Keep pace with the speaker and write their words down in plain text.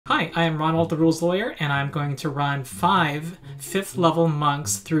Hi, I am Ronald the Rules Lawyer, and I'm going to run 5 5th level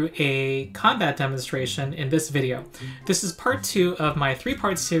monks through a combat demonstration in this video. This is part 2 of my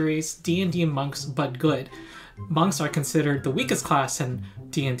 3-part series, D&D Monks But Good. Monks are considered the weakest class in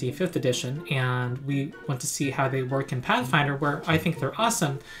D&D 5th edition, and we want to see how they work in Pathfinder, where I think they're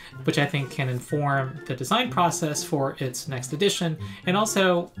awesome, which I think can inform the design process for its next edition, and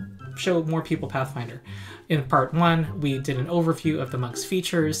also show more people Pathfinder. In part 1, we did an overview of the monks'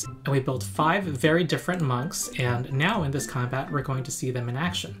 features, and we built 5 very different monks, and now in this combat we're going to see them in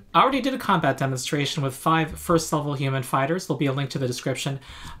action. I already did a combat demonstration with 5 first level human fighters, there'll be a link to the description,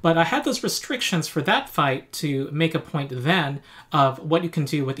 but I had those restrictions for that fight to make a point then of what you can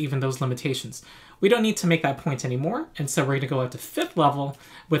do with even those limitations. We don't need to make that point anymore, and so we're going to go up to 5th level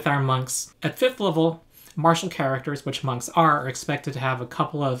with our monks. At 5th level, martial characters, which monks are expected to have a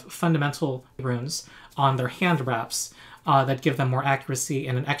couple of fundamental runes on their hand wraps that give them more accuracy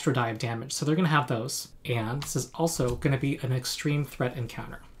and an extra die of damage. So they're going to have those. And this is also going to be an extreme threat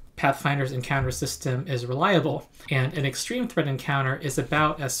encounter. Pathfinder's encounter system is reliable, and an extreme threat encounter is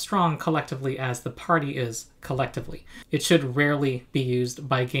about as strong collectively as the party is collectively. It should rarely be used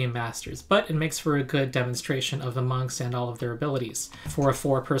by game masters, but it makes for a good demonstration of the monks and all of their abilities. For a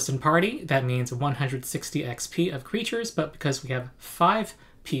 4-person party, that means 160 XP of creatures, but because we have 5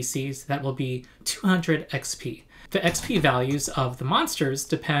 PCs, that will be 200 XP. The XP values of the monsters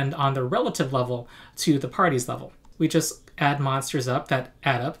depend on their relative level to the party's level. We just add monsters up that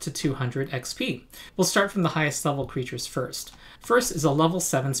add up to 200 XP. We'll start from the highest level creatures first. First is a level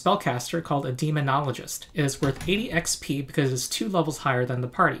 7 spellcaster called a Demonologist. It is worth 80 XP because it is 2 levels higher than the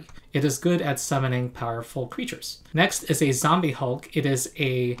party. It is good at summoning powerful creatures. Next is a Zombie Hulk. It is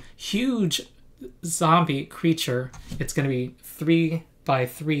a huge zombie creature. It's going to be 3 by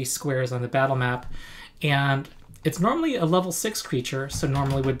 3 squares on the battle map, and it's normally a level 6 creature, so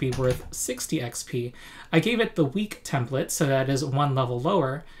normally would be worth 60 XP. I gave it the weak template, so that is 1 level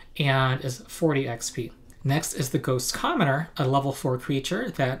lower, and is 40 XP. Next is the Ghost Commoner, a level 4 creature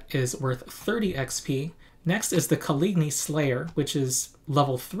that is worth 30 XP. Next is the Caligny Slayer, which is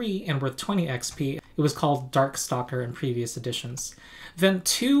level 3 and worth 20 XP. It was called Darkstalker in previous editions. Then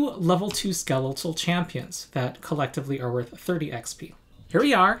 2 level 2 Skeletal Champions that collectively are worth 30 XP. Here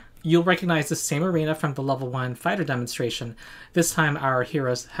we are. You'll recognize the same arena from the level 1 fighter demonstration. This time our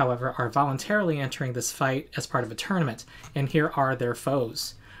heroes, however, are voluntarily entering this fight as part of a tournament, and here are their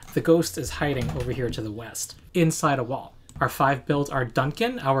foes. The ghost is hiding over here to the west, inside a wall. Our 5 builds are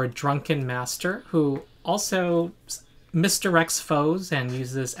Duncan, our drunken master, who also misdirects foes and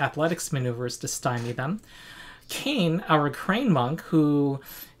uses athletics maneuvers to stymie them. Cain, our crane monk, who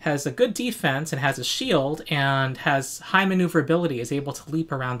has a good defense and has a shield and has high maneuverability, is able to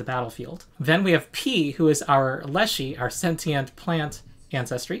leap around the battlefield. Then we have P, who is our Leshy, our sentient plant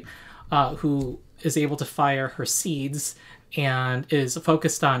ancestry, who is able to fire her seeds and is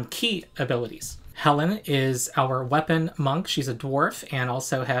focused on key abilities. Helen is our weapon monk. She's a dwarf and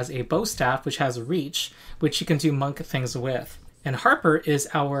also has a bow staff, which has reach, which she can do monk things with. And Harper is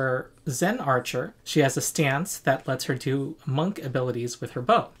our Zen archer. She has a stance that lets her do monk abilities with her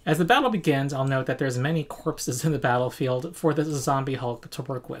bow. As the battle begins, I'll note that there's many corpses in the battlefield for this zombie Hulk to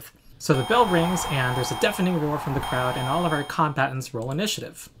work with. So the bell rings and there's a deafening roar from the crowd, and all of our combatants roll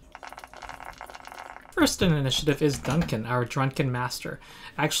initiative. First in initiative is Duncan, our drunken master.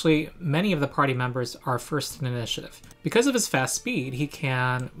 Actually, many of the party members are first in initiative. Because of his fast speed, he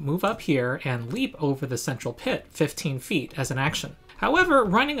can move up here and leap over the central pit 15 feet as an action. However,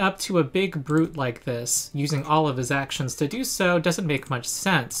 running up to a big brute like this, using all of his actions to do so, doesn't make much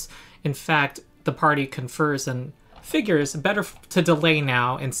sense. In fact, the party confers and figures better to delay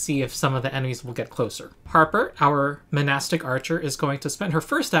now and see if some of the enemies will get closer. Harper, our monastic archer, is going to spend her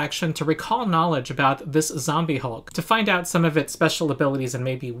first action to recall knowledge about this zombie Hulk, to find out some of its special abilities and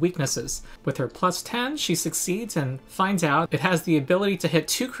maybe weaknesses. With her +10, she succeeds and finds out it has the ability to hit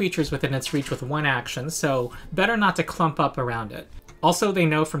 2 creatures within its reach with 1 action, so better not to clump up around it. Also, they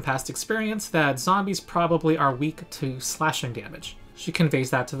know from past experience that zombies probably are weak to slashing damage. She conveys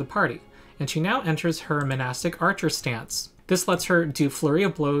that to the party, and she now enters her monastic archer stance. This lets her do Flurry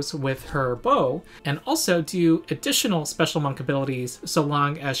of Blows with her bow, and also do additional special monk abilities so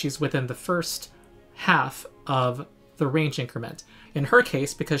long as she's within the first half of the range increment. In her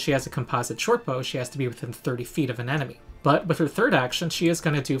case, because she has a composite short bow, she has to be within 30 feet of an enemy. But with her third action, she is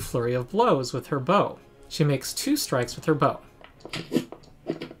going to do Flurry of Blows with her bow. She makes 2 strikes with her bow.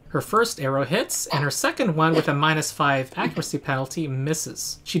 Her first arrow hits, and her second one with a -5 accuracy penalty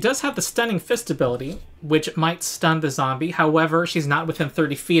misses. She does have the Stunning Fist ability, which might stun the zombie, however, she's not within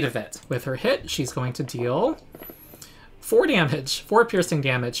 30 feet of it. With her hit, she's going to deal 4 damage, 4 piercing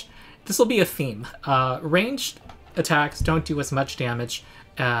damage. This will be a theme. Ranged attacks don't do as much damage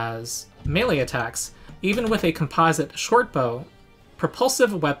as melee attacks. Even with a composite short bow,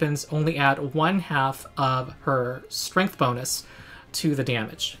 propulsive weapons only add 1/2 of her strength bonus to the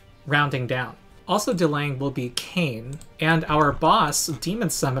damage, rounding down. Also delaying will be Cain, and our boss, Demon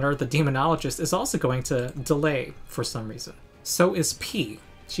Summoner, the Demonologist, is also going to delay for some reason. So is P.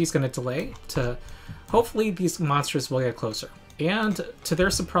 She's going to delay to... Hopefully these monsters will get closer. And to their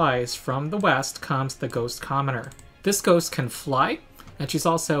surprise, from the west comes the Ghost Commoner. This ghost can fly, and she's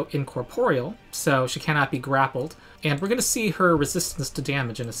also incorporeal, so she cannot be grappled. And we're going to see her resistance to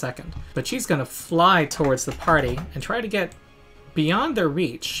damage in a second. But she's going to fly towards the party and try to get beyond their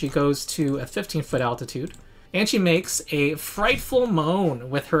reach. She goes to a 15-foot altitude, and she makes a frightful moan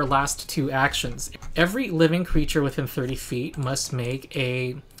with her last 2 actions. Every living creature within 30 feet must make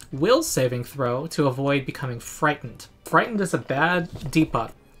a will saving throw to avoid becoming frightened. Frightened is a bad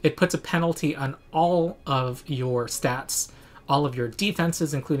debuff. It puts a penalty on all of your stats, all of your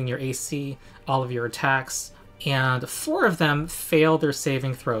defenses, including your AC, all of your attacks, and 4 of them fail their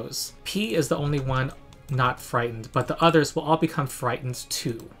saving throws. P is the only one not frightened, but the others will all become frightened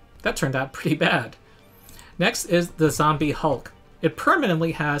too. That turned out pretty bad. Next is the Zombie Hulk. It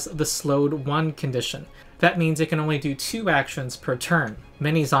permanently has the slowed 1 condition. That means it can only do 2 actions per turn.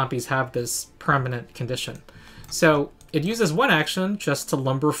 Many zombies have this permanent condition. So it uses 1 action just to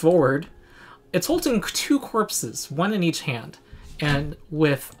lumber forward. It's holding 2 corpses, 1 in each hand. And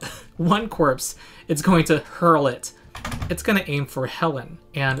with 1 corpse, it's going to hurl it. It's going to aim for Helen.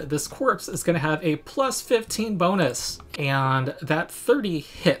 And this corpse is going to have a plus 15 bonus. And that 30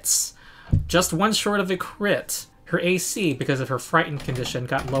 hits. Just 1 short of a crit. Her AC, because of her frightened condition,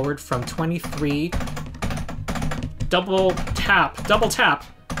 got lowered from 23... Double tap.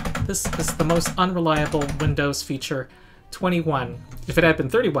 This is the most unreliable Windows feature. 21. If it had been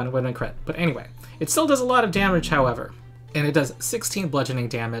 31, it would have been crit. But anyway, it still does a lot of damage, however. And it does 16 bludgeoning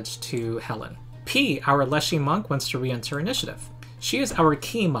damage to Helen. P, our Leshy monk, wants to re-enter initiative. She is our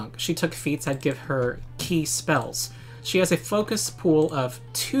key monk. She took feats that give her key spells. She has a focus pool of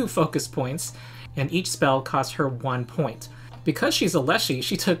 2 focus points, and each spell costs her 1 point. Because she's a Leshy,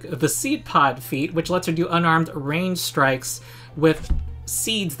 she took the Seed Pod feat, which lets her do unarmed range strikes with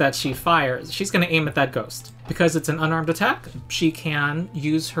seeds that she fires. She's going to aim at that ghost. Because it's an unarmed attack, she can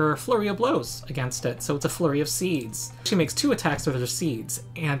use her Flurry of Blows against it, so it's a Flurry of Seeds. She makes 2 attacks with her seeds,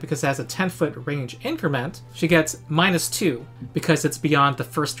 and because it has a 10-foot range increment, she gets -2 because it's beyond the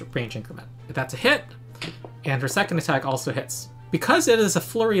first range increment. That's a hit, and her second attack also hits. Because it is a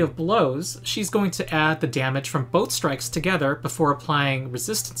Flurry of Blows, she's going to add the damage from both strikes together before applying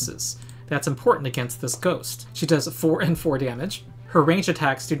resistances. That's important against this ghost. She does 4 and 4 damage. Her range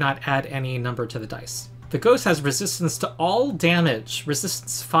attacks do not add any number to the dice. The ghost has resistance to all damage,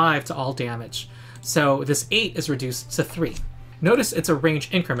 resistance 5 to all damage. So this 8 is reduced to 3. Notice it's a range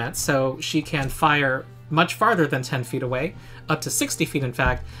increment, so she can fire much farther than 10 feet away, up to 60 feet in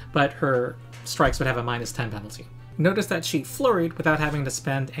fact, but her strikes would have a -10 penalty. Notice that she flurried without having to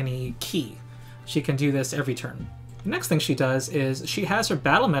spend any ki. She can do this every turn. The next thing she does is she has her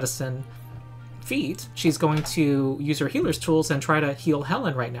battle medicine feat. She's going to use her healer's tools and try to heal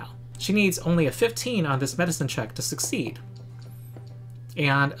Helen right now. She needs only a 15 on this medicine check to succeed.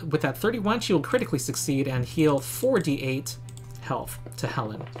 And with that 31, she will critically succeed and heal 4d8 health to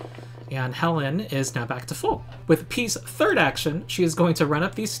Helen. And Helen is now back to full. With P's 3rd action, she is going to run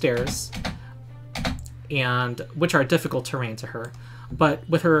up these stairs, and which are difficult terrain to her. But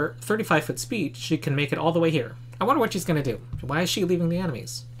with her 35-foot speed, she can make it all the way here. I wonder what she's going to do. Why is she leaving the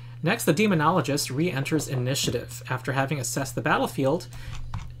enemies? Next, the Demonologist re-enters initiative. After having assessed the battlefield,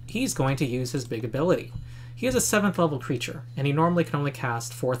 he's going to use his big ability. He is a 7th level creature, and he normally can only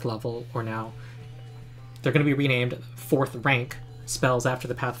cast 4th level, or now they're going to be renamed 4th rank spells after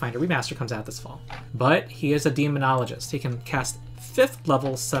the Pathfinder remaster comes out this fall. But he is a Demonologist. He can cast 5th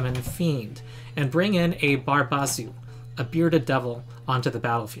level Summon Fiend and bring in a Barbazu, a bearded devil, onto the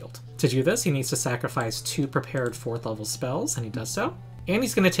battlefield. To do this, he needs to sacrifice 2 prepared 4th level spells, and he does so. And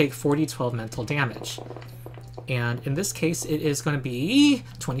he's going to take 4d12 mental damage. And in this case, it is going to be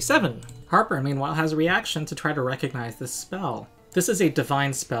 27. Harper, meanwhile, has a reaction to try to recognize this spell. This is a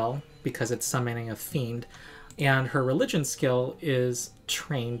divine spell, because it's summoning a fiend, and her religion skill is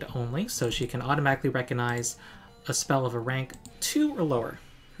trained only, so she can automatically recognize a spell of a rank 2 or lower.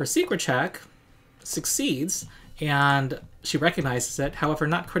 Her secret check succeeds, and she recognizes it, however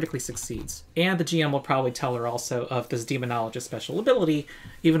not critically succeeds. And the GM will probably tell her also of this Demonologist special ability.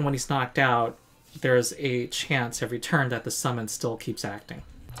 Even when he's knocked out, there's a chance every turn that the summon still keeps acting.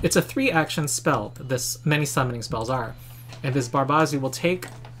 It's a 3-action spell, this many summoning spells are. And this Barbazu will take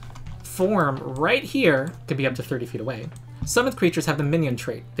form right here, could be up to 30 feet away. Summoned creatures have the minion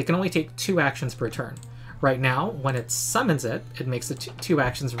trait. They can only take 2 actions per turn. Right now, when it summons it, it makes the 2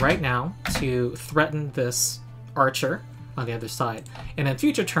 actions right now to threaten this archer on the other side. And in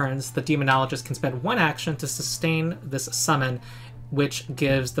future turns, the Demonologist can spend 1 action to sustain this summon, which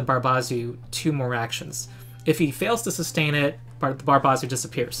gives the Barbazu 2 more actions. If he fails to sustain it, the Barbazu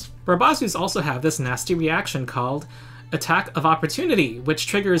disappears. Barbazus also have this nasty reaction called Attack of Opportunity, which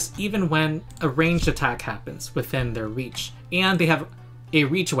triggers even when a ranged attack happens within their reach. And they have a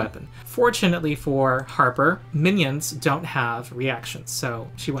reach weapon. Fortunately for Harper, minions don't have reactions,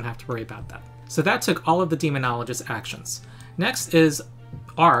 so she won't have to worry about that. So that took all of the Demonologist's actions. Next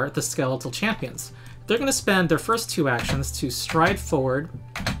are the Skeletal Champions. They're going to spend their first 2 actions to stride forward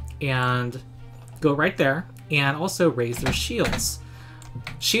and go right there, and also raise their shields.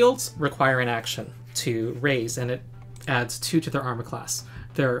 Shields require an action to raise, and it adds 2 to their armor class.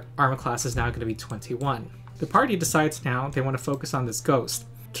 Their armor class is now going to be 21. The party decides now they want to focus on this ghost.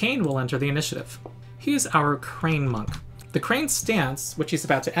 Cain will enter the initiative. He is our Crane Monk. The Crane stance, which he's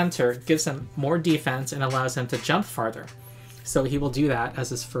about to enter, gives him more defense and allows him to jump farther. So he will do that as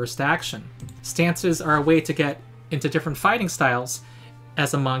his first action. Stances are a way to get into different fighting styles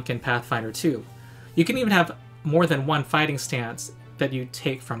as a monk in Pathfinder 2. You can even have more than 1 fighting stance that you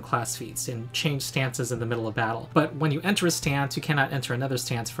take from class feats and change stances in the middle of battle. But when you enter a stance, you cannot enter another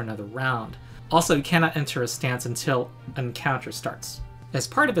stance for another round. Also, you cannot enter a stance until an encounter starts. As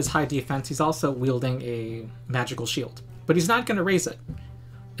part of his high defense, he's also wielding a magical shield. But he's not going to raise it.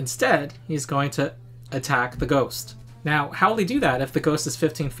 Instead, he's going to attack the ghost. Now, how will he do that if the ghost is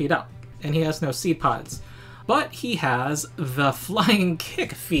 15 feet up and he has no seed pods? But he has the flying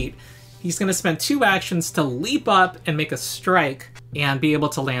kick feat. He's going to spend 2 actions to leap up and make a strike and be able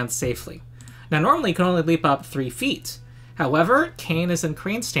to land safely. Now, normally you can only leap up 3 feet. However, Cain is in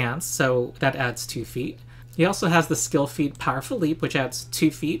crane stance, so that adds 2 feet. He also has the skill feat Powerful Leap, which adds 2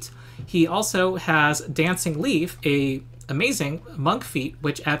 feet. He also has Dancing Leaf, a amazing monk feat,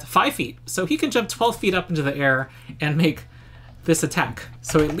 which adds 5 feet. So he can jump 12 feet up into the air and make this attack.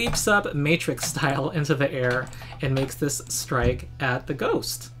 So it leaps up Matrix style into the air and makes this strike at the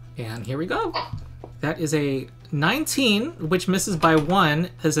ghost. And here we go. That is a 19, which misses by 1.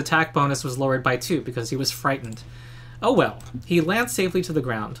 His attack bonus was lowered by 2 because he was frightened. Oh well. He lands safely to the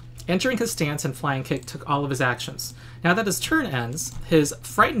ground. Entering his stance and flying kick took all of his actions. Now that his turn ends, his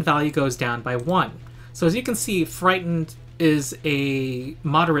frightened value goes down by 1. So as you can see, frightened is a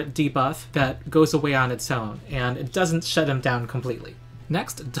moderate debuff that goes away on its own, and it doesn't shut him down completely.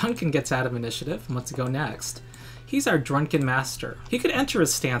 Next, Duncan gets out of initiative and wants to go next. He's our Drunken Master. He could enter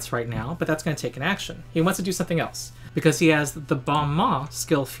his stance right now, but that's going to take an action. He wants to do something else, because he has the Bon Mot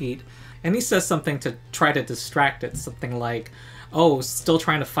skill feat, and he says something to try to distract it, something like, oh, still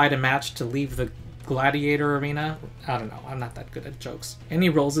trying to fight a match to leave the gladiator arena? I don't know, I'm not that good at jokes. And he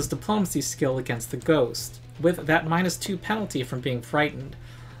rolls his diplomacy skill against the ghost, with that -2 penalty from being frightened.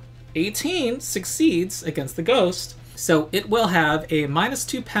 18 succeeds against the ghost, so it will have a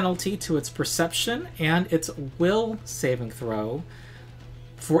 -2 penalty to its perception and its will saving throw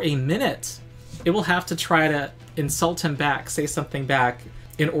for a minute. It will have to try to insult him back, say something back,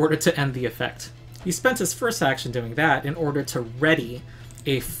 in order to end the effect. He spent his first action doing that in order to ready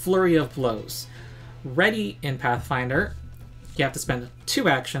a flurry of blows. Ready in Pathfinder, you have to spend 2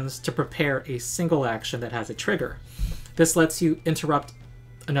 actions to prepare a single action that has a trigger. This lets you interrupt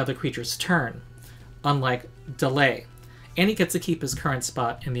another creature's turn, unlike delay. And he gets to keep his current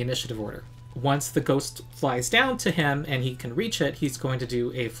spot in the initiative order. Once the ghost flies down to him and he can reach it, he's going to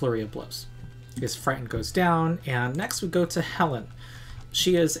do a flurry of blows. His frightened goes down, and next we go to Helen.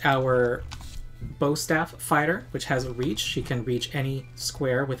 She is our bow staff fighter, which has reach. She can reach any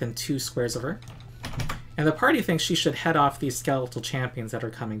square within 2 squares of her. And the party thinks she should head off these skeletal champions that are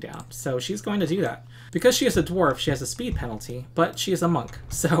coming down. So she's going to do that. Because she is a dwarf, she has a speed penalty, but she is a monk.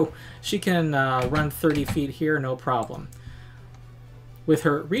 So she can run 30 feet here, no problem. With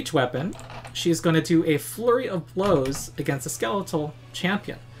her reach weapon, she's going to do a flurry of blows against a skeletal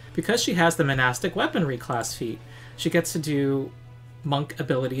champion. Because she has the Monastic Weaponry class feat, she gets to do monk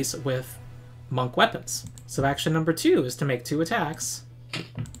abilities with monk weapons. So action number 2 is to make 2 attacks.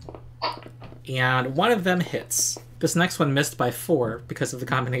 And one of them hits. This next one missed by 4 because of the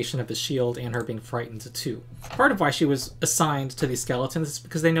combination of the shield and her being frightened to 2. Part of why she was assigned to these skeletons is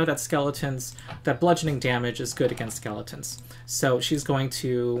because they know that that bludgeoning damage is good against skeletons. So she's going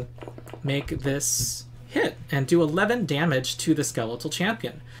to make this hit and do 11 damage to the skeletal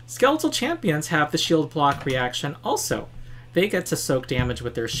champion. Skeletal champions have the shield block reaction also. they get to soak damage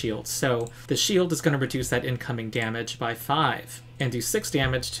with their shield. So the shield is going to reduce that incoming damage by 5 and do 6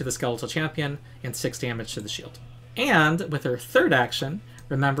 damage to the skeletal champion and 6 damage to the shield. And with her third action,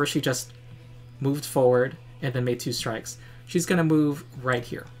 remember she just moved forward and then made 2 strikes. She's going to move right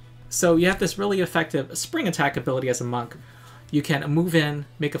here. So you have this really effective spring attack ability as a monk. You can move in,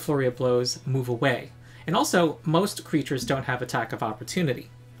 make a flurry of blows, move away. And also, most creatures don't have attack of opportunity.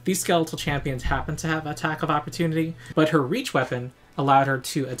 These skeletal champions happen to have attack of opportunity, but her reach weapon allowed her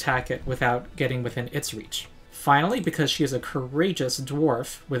to attack it without getting within its reach. Finally, because she is a courageous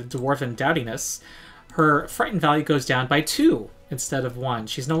dwarf with dwarven dowdiness, her frightened value goes down by 2 instead of 1.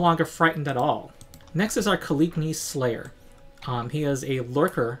 She's no longer frightened at all. Next is our Caligny Slayer. He is a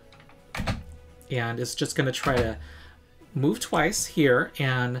lurker and is just going to try to move twice here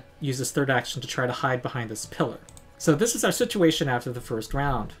and use his third action to try to hide behind this pillar. So this is our situation after the first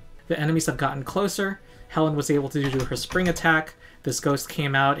round. The enemies have gotten closer. Helen was able to do her spring attack. This ghost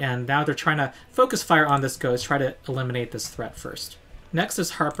came out, and now they're trying to focus fire on this ghost, try to eliminate this threat first. Next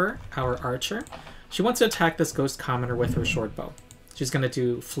is Harper, our archer. She wants to attack this ghost commoner with her short bow. She's going to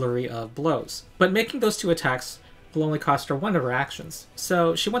do Flurry of Blows. But making those 2 attacks will only cost her 1 of her actions.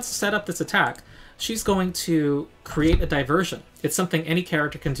 So she wants to set up this attack. She's going to create a diversion. It's something any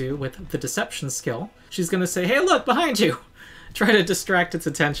character can do with the deception skill. She's going to say, hey, look, behind you! Try to distract its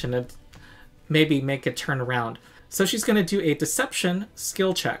attention and maybe make it turn around. So she's going to do a deception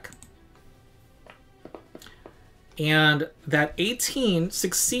skill check. And that 18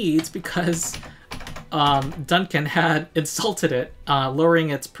 succeeds because Duncan had insulted it, lowering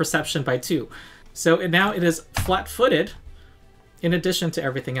its perception by 2. So now it is flat-footed. In addition to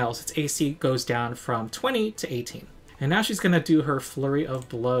everything else, its AC goes down from 20 to 18. And now she's going to do her Flurry of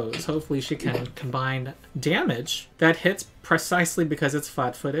Blows. Hopefully she can combine damage that hits precisely because it's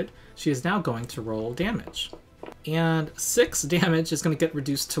flat-footed. She is now going to roll damage. And 6 damage is going to get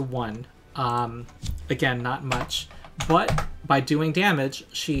reduced to 1. Again, not much. But by doing damage,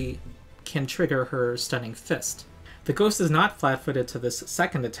 she can trigger her Stunning Fist. The ghost is not flat-footed to this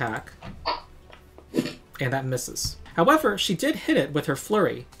second attack, and that misses. However, she did hit it with her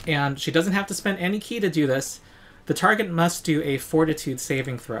flurry, and she doesn't have to spend any ki to do this. The target must do a fortitude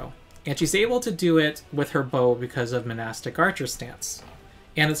saving throw, and she's able to do it with her bow because of Monastic Archer stance,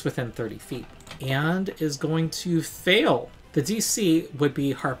 and it's within 30 feet, and is going to fail. The DC would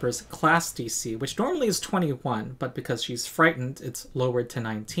be Harper's class DC, which normally is 21, but because she's frightened, it's lowered to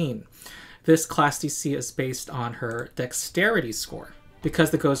 19. This class DC is based on her dexterity score.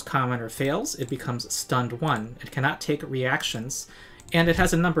 Because the Ghost Commoner fails, it becomes stunned 1. It cannot take reactions, and it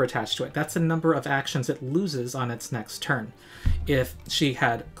has a number attached to it. That's the number of actions it loses on its next turn. If she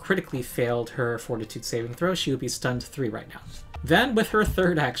had critically failed her Fortitude saving throw, she would be stunned 3 right now. Then, with her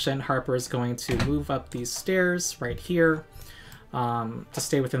third action, Harper is going to move up these stairs right here to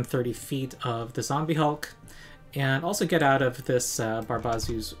stay within 30 feet of the Zombie Hulk, and also get out of this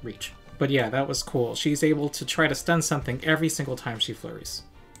Barbazu's reach. But yeah, that was cool. She's able to try to stun something every single time she flurries.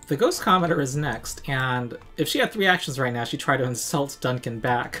 The Ghost Commoner is next, and if she had 3 actions right now, she'd try to insult Duncan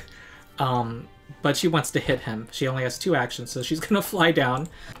back. But she wants to hit him. She only has 2 actions, so she's going to fly down.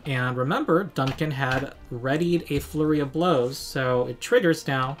 And remember, Duncan had readied a Flurry of Blows, so it triggers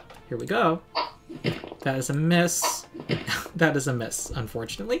now. Here we go. That is a miss. That is a miss,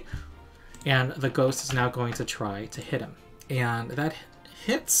 unfortunately. And the ghost is now going to try to hit him. And that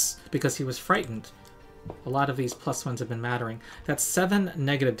hits because he was frightened. A lot of these +1s have been mattering. That's 7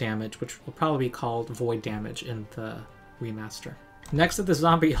 negative damage, which will probably be called void damage in the remaster. Next is the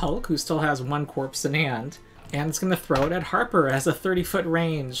Zombie Hulk, who still has 1 corpse in hand, and it's going to throw it at Harper. It has a 30-foot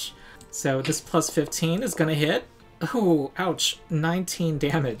range. So this +15 is going to hit. Oh, ouch. 19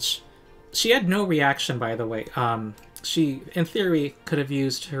 damage. She had no reaction, by the way. She, in theory, could have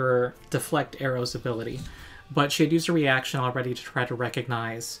used her Deflect Arrows ability, but she had used a reaction already to try to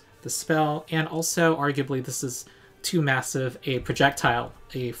recognize the spell, and also, arguably, this is too massive a projectile,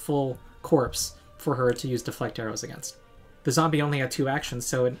 a full corpse, for her to use Deflect Arrows against. The zombie only had 2 actions,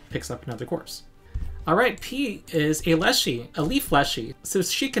 so it picks up another corpse. Alright, P is a Leshy, a Leaf Leshy, so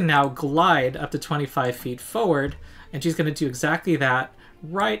she can now glide up to 25 feet forward, and she's going to do exactly that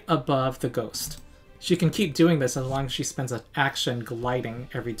right above the ghost. She can keep doing this as long as she spends an action gliding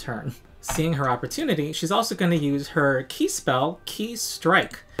every turn. Seeing her opportunity, she's also going to use her key spell, Key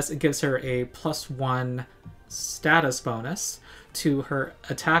Strike. It gives her a +1 status bonus to her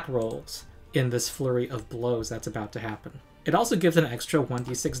attack rolls in this Flurry of Blows that's about to happen. It also gives an extra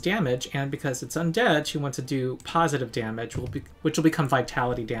 1d6 damage, and because it's undead, she wants to do positive damage, which will become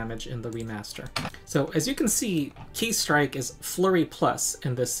vitality damage in the remaster. So as you can see, Key Strike is Flurry Plus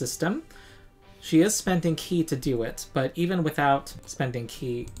in this system. She is spending ki to do it, but even without spending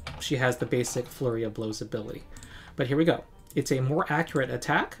ki, she has the basic Flurry of Blows ability. But here we go. It's a more accurate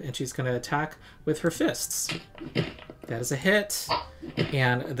attack, and she's going to attack with her fists. That is a hit,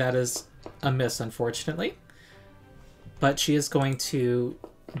 and that is a miss, unfortunately. But she is going to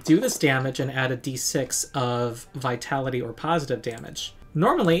do this damage and add a d6 of vitality or positive damage.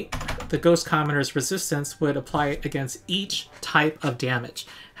 Normally, the Ghost Commoner's resistance would apply against each type of damage.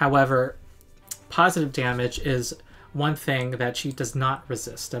 However, positive damage is one thing that she does not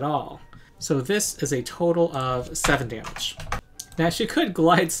resist at all. So this is a total of 7 damage. Now she could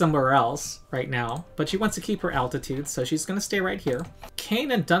glide somewhere else right now, but she wants to keep her altitude, so she's going to stay right here.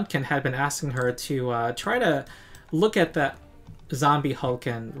 Cain and Duncan had been asking her to try to look at that zombie Hulk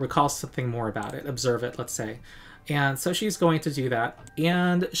and recall something more about it, observe it, let's say. And so she's going to do that,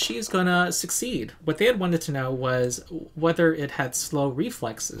 and she's going to succeed. What they had wanted to know was whether it had slow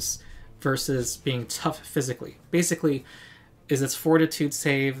reflexes versus being tough physically. Basically, is its fortitude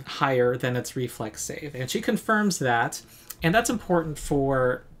save higher than its reflex save? And she confirms that, and that's important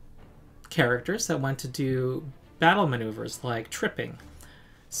for characters that want to do battle maneuvers like tripping.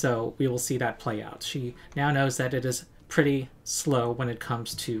 So we will see that play out. She now knows that it is pretty slow when it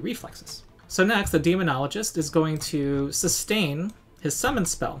comes to reflexes. So next, the Demonologist is going to sustain his summon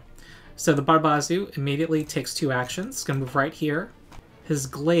spell. So the Barbazu immediately takes 2 actions. He's going to move right here. His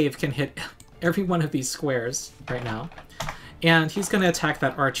glaive can hit every one of these squares right now. And he's going to attack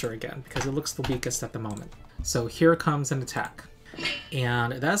that archer again, because it looks the weakest at the moment. So here comes an attack.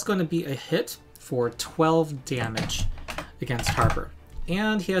 And that's going to be a hit for 12 damage against Harper.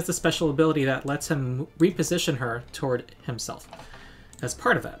 And he has the special ability that lets him reposition her toward himself. As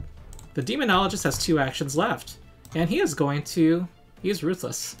part of that, the Demonologist has 2 actions left. And he is going to... He's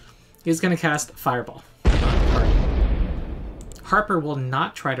ruthless. He's going to cast Fireball. Harper will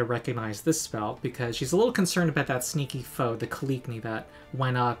not try to recognize this spell because she's a little concerned about that sneaky foe, the Kalikni, that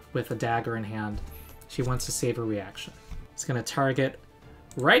went up with a dagger in hand. She wants to save her reaction. It's going to target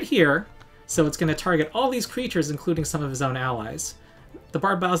right here, so it's going to target all these creatures, including some of his own allies. The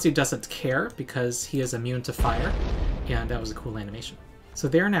Barbazu doesn't care because he is immune to fire, and that was a cool animation. So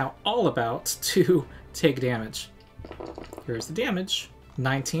they're now all about to take damage. Here's the damage.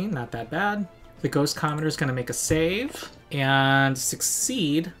 19, not that bad. The Ghost Commoner is going to make a save and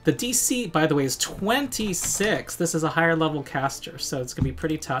succeed. The DC, by the way, is 26. This is a higher level caster, so it's going to be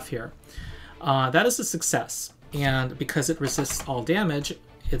pretty tough here. That is a success. And because it resists all damage,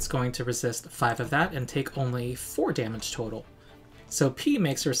 it's going to resist 5 of that and take only 4 damage total. So P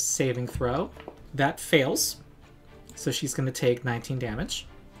makes her saving throw. That fails. So she's going to take 19 damage.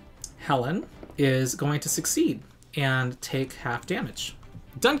 Helen is going to succeed and take half damage.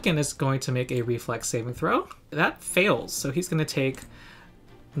 Duncan is going to make a reflex saving throw. That fails, so he's going to take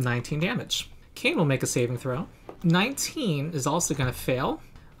 19 damage. Cain will make a saving throw. 19 is also going to fail.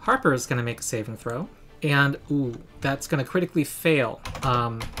 Harper is going to make a saving throw. And, ooh, that's going to critically fail.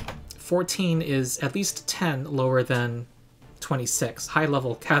 14 is at least 10 lower than 26.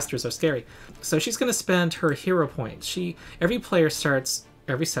 High-level casters are scary. So she's going to spend her hero point. Every player starts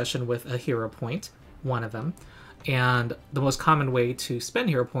every session with a hero point, one of them. And the most common way to spend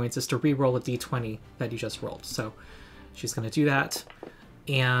hero points is to re-roll a d20 that you just rolled. So she's going to do that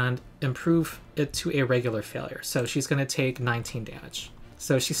and improve it to a regular failure. So she's going to take 19 damage.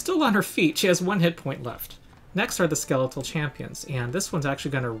 So she's still on her feet. She has 1 hit point left. Next are the Skeletal Champions, and this one's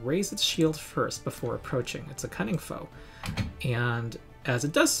actually going to raise its shield first before approaching. It's a cunning foe. And as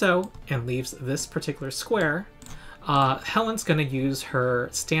it does so and leaves this particular square, Helen's going to use her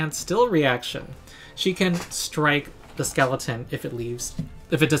Stand Still reaction. She can strike the skeleton if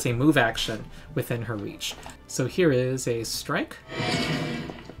it does a move action within her reach. So here is a strike.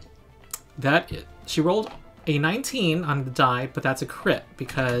 She rolled a 19 on the die, but that's a crit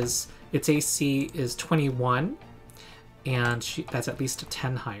because its AC is 21, and that's at least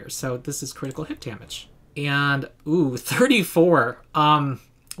 10 higher. So this is critical hit damage. And, ooh, 34.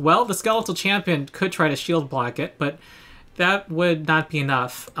 Well, the Skeletal Champion could try to shield block it, but that would not be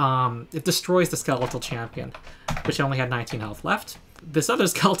enough. It destroys the Skeletal Champion, which only had 19 health left. This other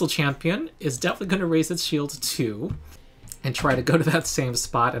Skeletal Champion is definitely going to raise its shield too and try to go to that same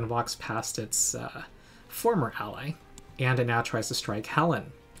spot, and walks past its former ally. And it now tries to strike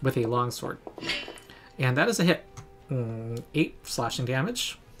Helen with a longsword. And that is a hit. 8 slashing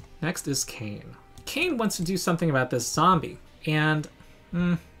damage. Next is Cain. Cain wants to do something about this zombie, and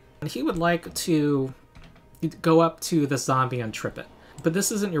he would like to go up to the zombie and trip it. But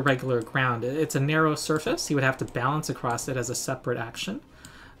this isn't your regular ground. It's a narrow surface. He would have to balance across it as a separate action.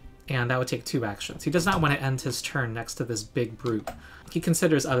 and that would take 2 actions. He does not want to end his turn next to this big brute. He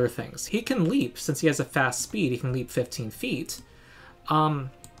considers other things. He can leap, since he has a fast speed, he can leap 15 feet.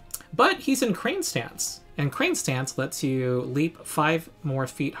 But he's in crane stance, and crane stance lets you leap 5 more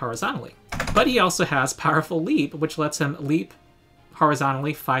feet horizontally. But he also has powerful leap, which lets him leap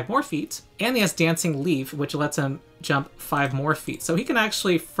horizontally 5 more feet, and he has dancing leap, which lets him jump 5 more feet. So he can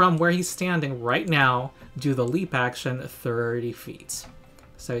actually, from where he's standing right now, do the leap action 30 feet.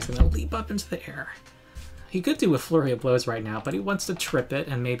 So he's going to leap up into the air. He could do a flurry of blows right now, but he wants to trip it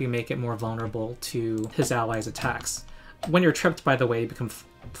and maybe make it more vulnerable to his allies' attacks. When you're tripped, by the way, you become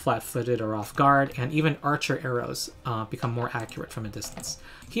flat-footed or off guard, and even archer arrows become more accurate from a distance.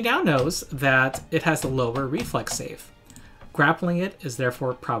 He now knows that it has a lower reflex save. Grappling it is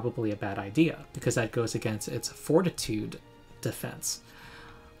therefore probably a bad idea, because that goes against its fortitude defense.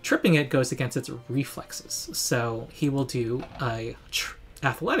 Tripping it goes against its reflexes, so he will do a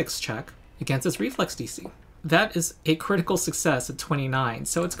athletics check against its reflex DC. That is a critical success at 29,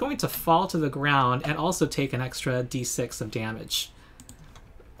 so it's going to fall to the ground and also take an extra d6 of damage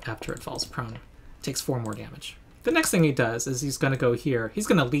after it falls prone. It takes 4 more damage. The next thing he does is he's going to go here. He's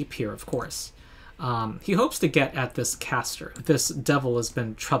going to leap here, of course. He hopes to get at this caster. This devil has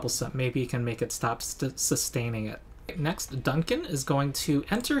been troublesome. Maybe he can make it stop sustaining it. Next, Duncan is going to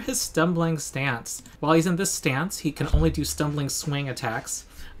enter his stumbling stance. While he's in this stance, he can only do stumbling swing attacks,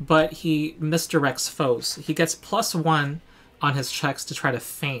 but he misdirects foes. He gets +1 on his checks to try to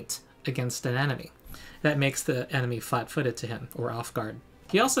feint against an enemy. That makes the enemy flat-footed to him, or off guard.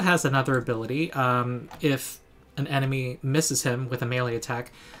 He also has another ability. If an enemy misses him with a melee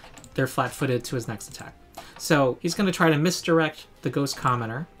attack, they're flat-footed to his next attack. So he's going to try to misdirect the Ghost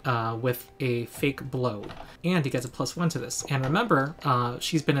Commoner with a fake blow, and he gets a +1 to this. And remember,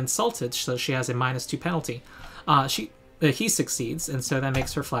 she's been insulted, so she has a -2 penalty. He succeeds, and so that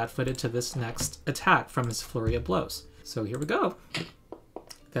makes her flat-footed to this next attack from his Flurry of Blows. So here we go.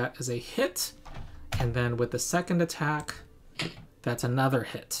 That is a hit, and then with the second attack, that's another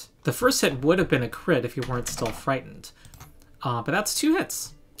hit. The first hit would have been a crit if you weren't still frightened, but that's 2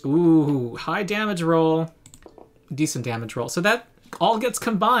 hits. Ooh, high damage roll, decent damage roll. So that all gets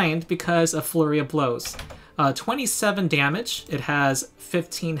combined because of Flurry of Blows. 27 damage, it has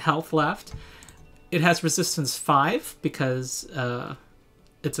 15 health left. It has resistance 5 because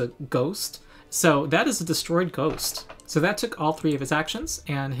it's a ghost. So that is a destroyed ghost. So that took all 3 of his actions,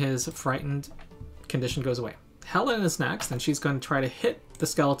 and his frightened condition goes away. Helen is next, and she's going to try to hit the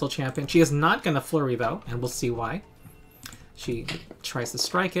skeletal champion. She is not going to flurry, though, and we'll see why. She tries to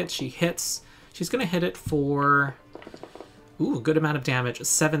strike it. She hits. She's going to hit it for, ooh, a good amount of damage,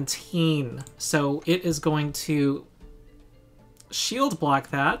 17. So it is going to shield block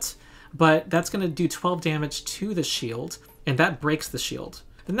that, but that's going to do 12 damage to the shield, and that breaks the shield.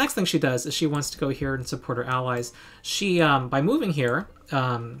 The next thing she does is she wants to go here and support her allies. She, by moving here,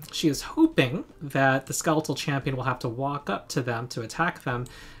 she is hoping that the skeletal champion will have to walk up to them to attack them,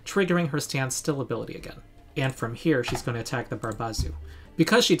 triggering her stand still ability again. And from here, she's going to attack the Barbazu.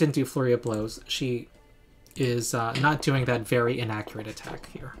 Because she didn't do Flurry of Blows, she is not doing that very inaccurate attack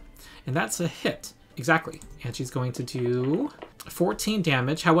here. And that's a hit. Exactly. And she's going to do 14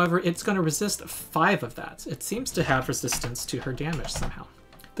 damage. However, it's going to resist 5 of that. It seems to have resistance to her damage somehow.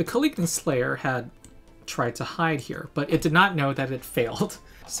 The Calignan Slayer had tried to hide here, but it did not know that it failed.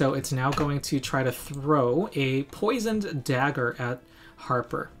 So it's now going to try to throw a poisoned dagger at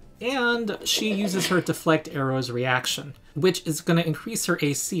Harper. And she uses her Deflect Arrows reaction, which is going to increase her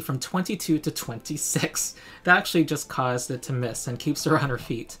AC from 22 to 26. That actually just caused it to miss and keeps her on her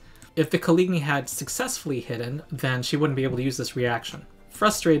feet. If the Caligni had successfully hidden, then she wouldn't be able to use this reaction.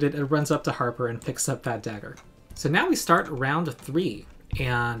 Frustrated, it runs up to Harper and picks up that dagger. So now we start round 3,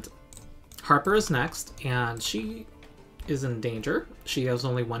 and Harper is next, and she is in danger. She has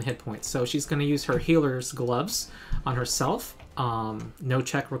only 1 hit point, so she's going to use her healer's gloves on herself. No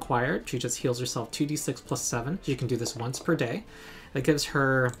check required. She just heals herself 2d6 plus 7. She can do this once per day. That gives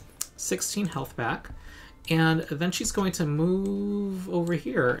her 16 health back. And then she's going to move over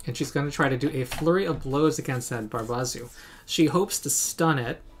here, and she's going to try to do a Flurry of Blows against that Barbazu. She hopes to stun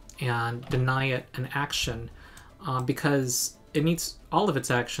it and deny it an action because it needs all of its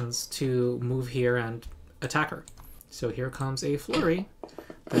actions to move here and attack her. So here comes a Flurry.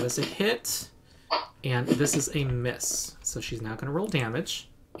 That is a hit. And this is a miss. So she's now going to roll damage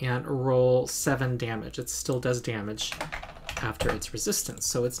and roll 7 damage. It still does damage after its resistance.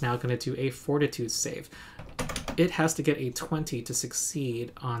 So it's now going to do a Fortitude save. It has to get a 20 to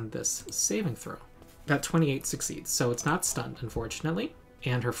succeed on this saving throw. That 28 succeeds. So it's not stunned, unfortunately.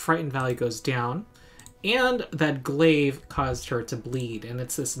 And her frightened value goes down. and that glaive caused her to bleed. And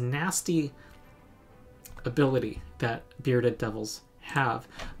it's this nasty ability that bearded devils have.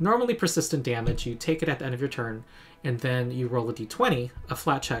 Normally persistent damage, you take it at the end of your turn, and then you roll a d20, a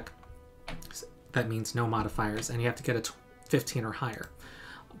flat check. That means no modifiers, and you have to get a 15 or higher.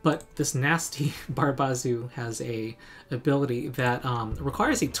 But this nasty Barbazu has a ability that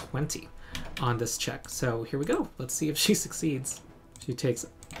requires a 20 on this check. So here we go. Let's see if she succeeds. She takes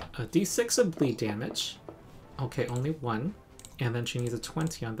a d6 of bleed damage. Okay, only 1. And then she needs a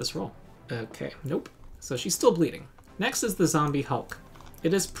 20 on this roll. Okay, nope. So she's still bleeding. Next is the Zombie Hulk.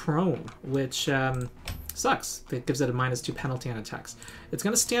 It is prone, which sucks. It gives it a -2 penalty on attacks. It's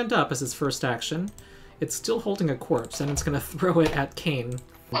going to stand up as its first action. It's still holding a corpse, and it's going to throw it at Cain.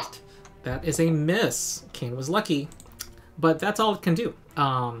 That is a miss. Cain was lucky, but that's all it can do.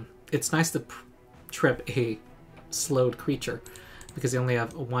 It's nice to trip a slowed creature because they only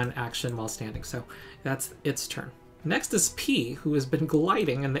have 1 action while standing, so that's its turn. Next is P, who has been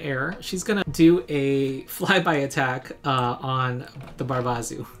gliding in the air. She's going to do a flyby attack on the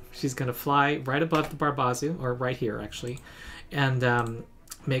Barbazu. She's going to fly right above the Barbazu, or right here, actually, and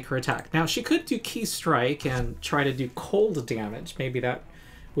make her attack. Now, she could do Key Strike and try to do cold damage. Maybe that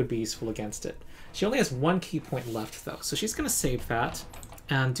would be useful against it. She only has 1 key point left, though, so she's going to save that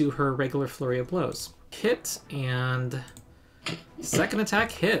and do her regular Flurry of Blows. Hit, and second attack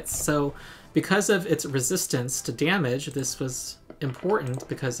hits. So because of its resistance to damage, this was important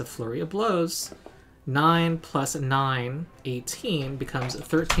because of Flurry of Blows. 9 plus 9, 18, becomes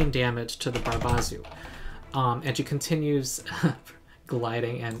 13 damage to the Barbazu. And she continues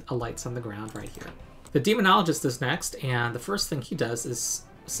gliding and alights on the ground right here. The Demonologist is next, and the first thing he does is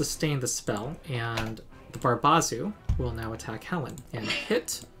sustain the spell, and the Barbazu will now attack Helen and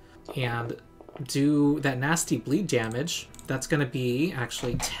hit and do that nasty bleed damage. That's going to be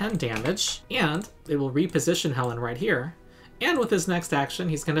actually 10 damage, and it will reposition Helen right here. And with his next action,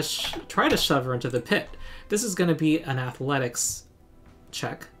 he's going to try to shove her into the pit. This is going to be an athletics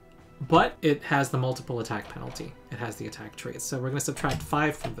check, but it has the multiple attack penalty. It has the attack trait. So we're going to subtract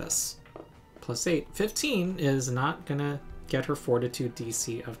 5 from this. Plus 8. 15 is not going to get her fortitude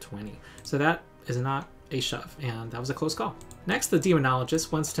DC of 20. So that is not a shove, and that was a close call. Next, the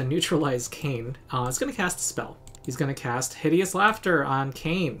Demonologist wants to neutralize Cain. It's going to cast a spell. He's going to cast Hideous Laughter on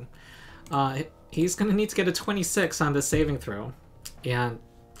Cain. He's going to need to get a 26 on the saving throw, and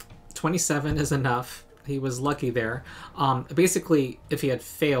 27 is enough. He was lucky there. Basically, if he had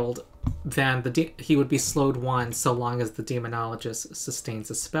failed, then he would be slowed 1 so long as the Demonologist sustains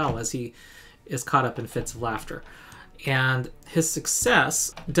a spell, as he is caught up in fits of laughter. And his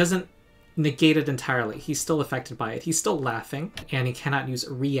success doesn't negate it entirely. He's still affected by it. He's still laughing, and he cannot use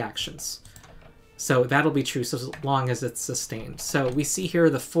reactions. So that'll be true so long as it's sustained. So we see here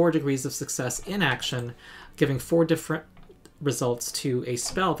the 4 degrees of success in action, giving 4 different results to a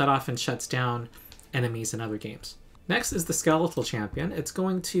spell that often shuts down enemies in other games. Next is the Skeletal Champion. It's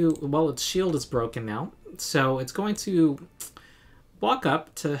going to, well, its shield is broken now, so it's going to walk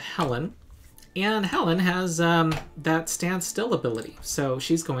up to Helen, and Helen has that stand still ability. So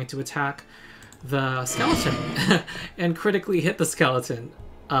she's going to attack the skeleton and critically hit the skeleton.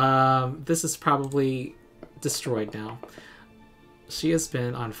 This is probably destroyed now. She has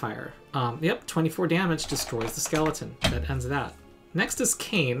been on fire. Yep, 24 damage destroys the skeleton. That ends that. Next is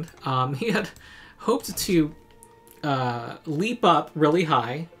Cain. He had hoped to leap up really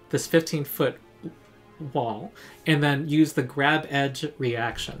high, this 15-foot wall, and then use the grab edge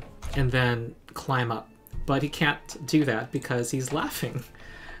reaction, and then climb up. But he can't do that because he's laughing.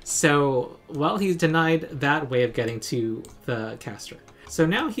 So, well, he's denied that way of getting to the caster. So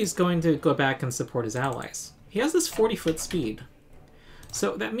now he's going to go back and support his allies. He has this 40-foot speed.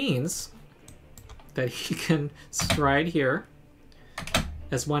 So that means that he can stride here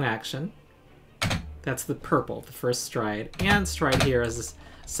as 1 action. That's the purple, the first stride. And stride here as his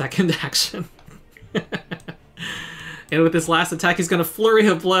 2nd action. And with this last attack, he's going to Flurry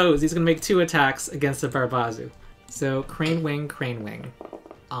of Blows. He's going to make 2 attacks against the Barbazu. So Crane Wing, Crane Wing.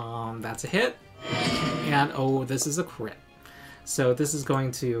 That's a hit. And, oh, this is a crit. So this is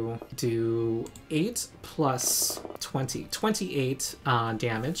going to do 8 plus 20. 28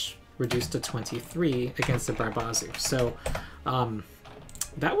 damage, reduced to 23 against the Barbazu. So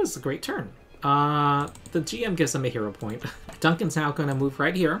that was a great turn. The GM gives him a hero point. Duncan's now going to move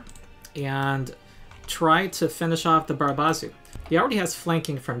right here and try to finish off the Barbazu. He already has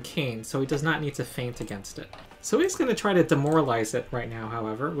flanking from Cain, so he does not need to feint against it. So he's going to try to demoralize it right now,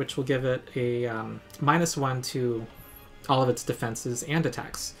 however, which will give it a -1 to all of its defenses and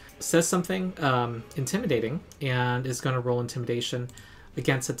attacks. Says something intimidating, and is going to roll intimidation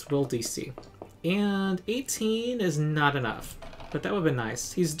against its will DC. And 18 is not enough, but that would have been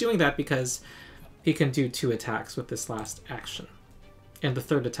nice. He's doing that because he can do 2 attacks with this last action. And the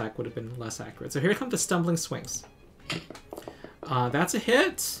 3rd attack would have been less accurate. So here come the stumbling swings. That's a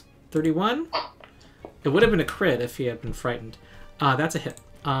hit. 31. It would have been a crit if he had been frightened. That's a hit.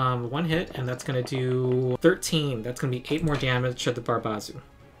 1 hit, and that's going to do 13. That's going to be 8 more damage to the Barbazu.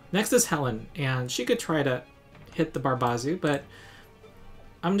 Next is Helen, and she could try to hit the Barbazu, but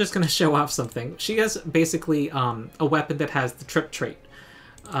I'm just going to show off something. She has basically a weapon that has the trip trait.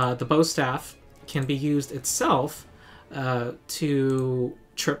 The bow staff can be used itself to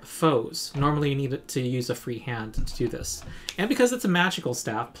trip foes. Normally you need to use a free hand to do this. And because it's a magical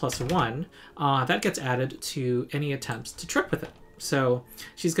staff, +1, that gets added to any attempts to trip with it. So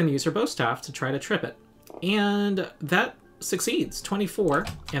she's going to use her bow staff to try to trip it. And that succeeds, 24,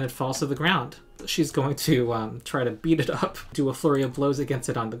 and it falls to the ground. She's going to try to beat it up, do a flurry of blows against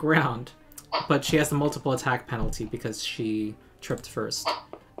it on the ground. But she has the multiple attack penalty because she tripped first.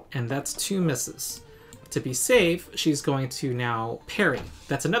 And that's 2 misses. To be safe, she's going to now parry.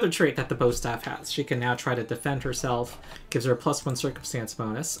 That's another trait that the bow staff has. She can now try to defend herself, gives her a +1 circumstance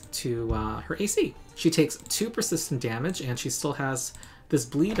bonus to her AC. She takes 2 persistent damage, and she still has this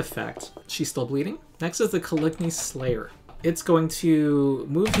bleed effect. She's still bleeding. Next is the Caligny Slayer. It's going to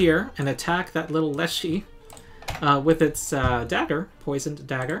move here and attack that little Leshy with its dagger, poisoned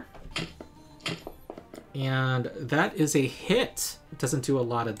dagger. And that is a hit. It doesn't do a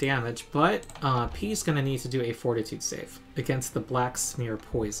lot of damage, but P's going to need to do a fortitude save against the black smear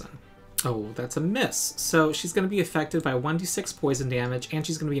poison. Oh, that's a miss. So she's going to be affected by 1d6 poison damage, and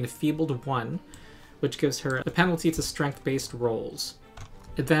she's going to be enfeebled 1, which gives her the penalty to strength-based rolls.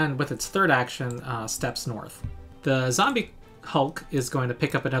 It then, with its 3rd action, steps north. The zombie Hulk is going to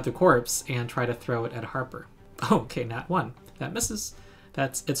pick up another corpse and try to throw it at Harper. Oh, okay, nat 1. That misses.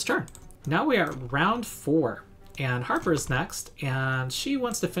 That's its turn. Now we are round 4, and Harper is next, and she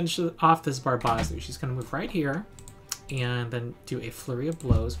wants to finish off this Barbazu. She's going to move right here, and then do a flurry of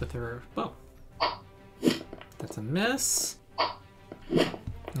blows with her bow. That's a miss,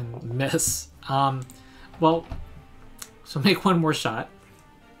 and miss. Well, so make 1 more shot.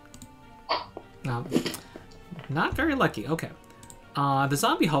 Not very lucky. Okay. The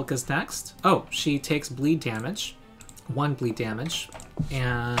zombie Hulk is next. Oh, she takes bleed damage. 1 bleed damage,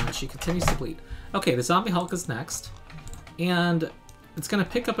 and she continues to bleed. Okay, the zombie Hulk is next, and it's going to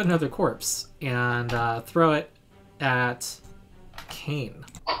pick up another corpse and throw it at Cain,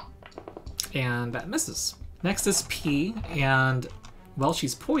 and that misses. Next is P, and well,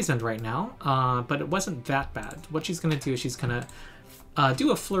 she's poisoned right now, but it wasn't that bad. What she's going to do is she's going to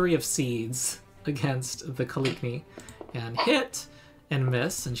do a Flurry of Seeds against the Caligny and hit and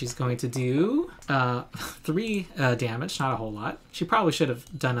miss, and she's going to do 3 damage, not a whole lot. She probably should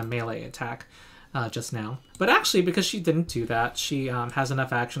have done a melee attack just now. But actually, because she didn't do that, she has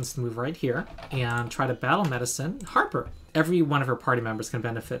enough actions to move right here and try to battle medicine Harper. Every one of her party members can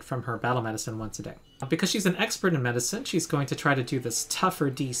benefit from her battle medicine once a day. Because she's an expert in medicine, she's going to try to do this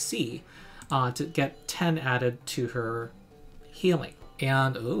tougher DC to get 10 added to her healing.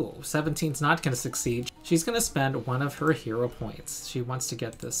 And, ooh, 17's not going to succeed. She's going to spend 1 of her hero points. She wants to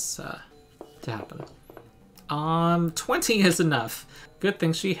get this to happen. 20 is enough. Good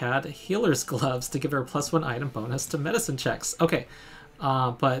thing she had healer's gloves to give her a +1 item bonus to medicine checks. Okay,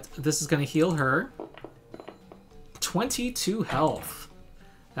 but this is going to heal her 22 health.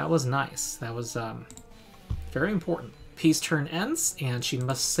 That was nice. That was very important. P's turn ends, and she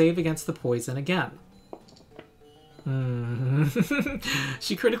must save against the poison again.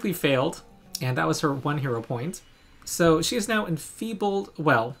 She critically failed, and that was her 1 hero point. So she is now enfeebled.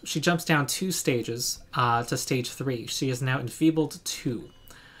 Well, she jumps down 2 stages to stage 3. She is now enfeebled 2.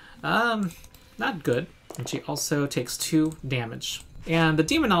 Not good. And she also takes 2 damage. And the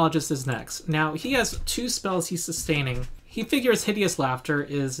Demonologist is next. Now, he has 2 spells he's sustaining. He figures Hideous Laughter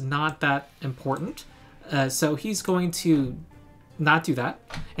is not that important, so he's going to not do that,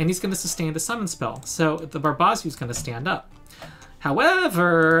 and he's going to sustain the summon spell. So the Barbazu is going to stand up.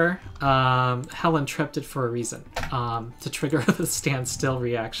 However, Helen tripped it for a reason, to trigger the stand still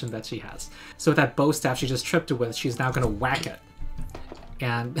reaction that she has. So with that bow staff she just tripped it with, she's now going to whack it.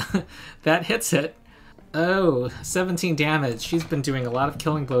 And that hits it. Oh, 17 damage. She's been doing a lot of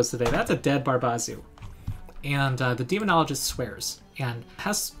killing blows today. That's a dead Barbazu. And the Demonologist swears, and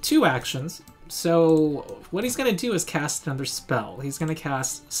has 2 actions. So what he's going to do is cast another spell. He's going to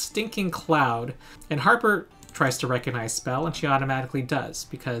cast Stinking Cloud, and Harper tries to recognize spell, and she automatically does,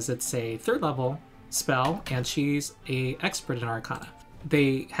 because it's a 3rd level spell, and she's an expert in Arcana.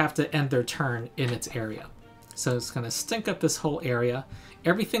 They have to end their turn in its area. So it's going to stink up this whole area.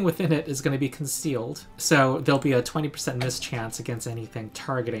 Everything within it is going to be concealed, so there'll be a 20% miss chance against anything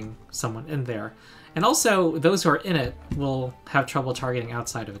targeting someone in there. And also, those who are in it will have trouble targeting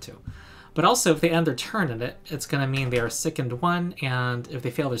outside of it too. But also, if they end their turn in it, it's going to mean they are sickened 1, and if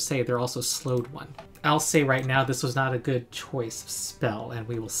they fail their save, they're also slowed 1. I'll say right now this was not a good choice of spell, and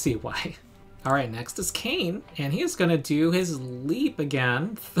we will see why. Alright, next is Cain, and he is going to do his leap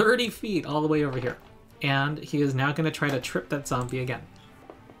again, 30 feet all the way over here. And he is now going to try to trip that zombie again.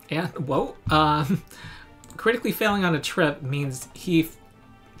 And, whoa, critically failing on a trip means he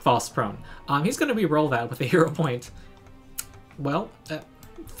falls prone. He's going to re-roll that with a hero point. Well,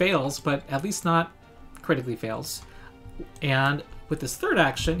 fails, but at least not critically fails. And with his third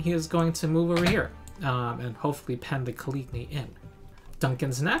action, he is going to move over here and hopefully pen the Caligny in.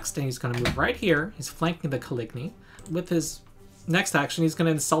 Duncan's next, and he's going to move right here. He's flanking the Caligny. With his next action, he's going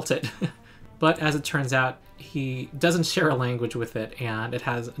to insult it. But as it turns out, he doesn't share a language with it, and it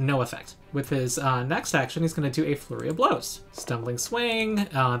has no effect. With his next action, he's going to do a Flurry of Blows. Stumbling Swing,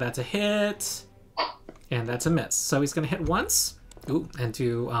 that's a hit, and that's a miss. So he's going to hit once, and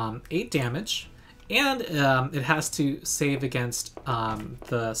do 8 damage, and it has to save against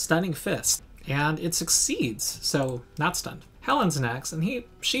the Stunning Fist, and it succeeds, so not stunned. Helen's next, and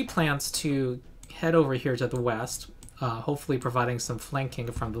she plans to head over here to the west, hopefully providing some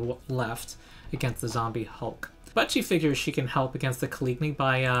flanking from the left against the zombie Hulk. But she figures she can help against the Caligny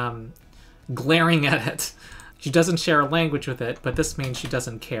by glaring at it. She doesn't share a language with it, but this means she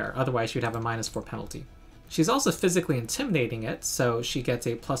doesn't care. Otherwise, she'd have a -4 penalty. She's also physically intimidating it, so she gets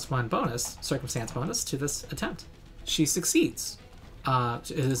a +1 bonus, circumstance bonus, to this attempt. She succeeds.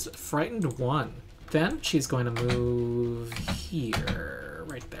 It is frightened 1. Then she's going to move here,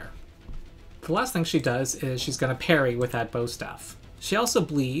 right there. The last thing she does is she's going to parry with that bow staff. She also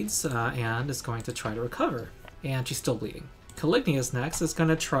bleeds and is going to try to recover, and she's still bleeding. Caligny is next, is going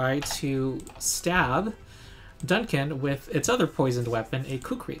to try to stab Duncan with its other poisoned weapon, a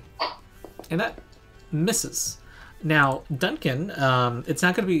kukri, and that misses. Now, Duncan, it's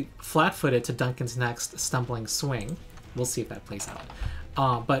not going to be flat-footed to Duncan's next stumbling swing. We'll see if that plays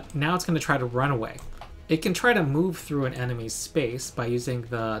out. But now it's going to try to run away. It can try to move through an enemy's space by using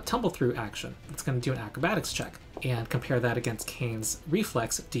the tumble-through action. It's going to do an acrobatics check and compare that against Cain's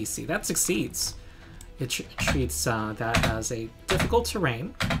reflex DC. That succeeds. It treats that as a difficult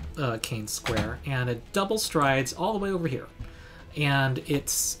terrain, Cain square, and it double strides all the way over here. And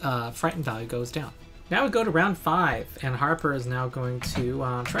its frightened value goes down. Now we go to round 5, and Harper is now going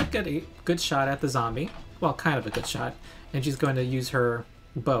to try to get a good shot at the zombie. Well, kind of a good shot. And she's going to use her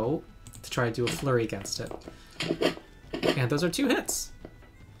bow to try to do a flurry against it. And those are 2 hits.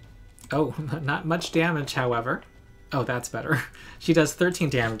 Oh, not much damage, however. Oh, that's better. She does 13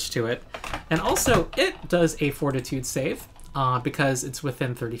 damage to it. And also, it does a fortitude save because it's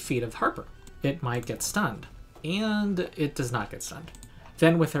within 30 feet of Harper. It might get stunned. And it does not get stunned.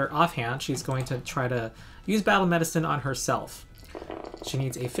 Then with her offhand, she's going to try to use battle medicine on herself. She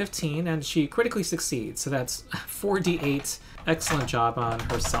needs a 15, and she critically succeeds, so that's 4d8. Excellent job on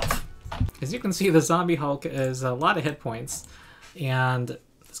herself. As you can see, the zombie Hulk is a lot of hit points, and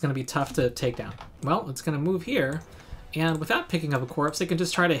it's going to be tough to take down. Well, it's going to move here, and without picking up a corpse, it can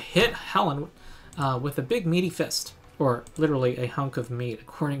just try to hit Helen with a big meaty fist, or literally a hunk of meat,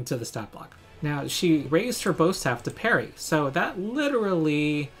 according to the stat block. Now, she raised her bow staff to parry, so that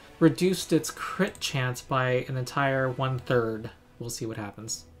literally reduced its crit chance by an entire 1/3. We'll see what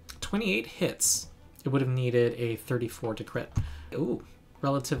happens. 28 hits. It would have needed a 34 to crit. Ooh,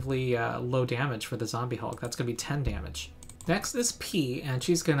 relatively low damage for the zombie Hulk. That's going to be 10 damage. Next is P, and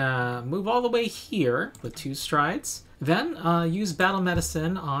she's going to move all the way here with 2 strides. Then use battle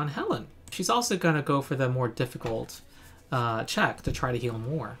medicine on Helen. She's also going to go for the more difficult check to try to heal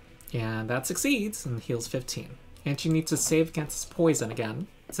more. And that succeeds and heals 15. And she needs to save against poison again.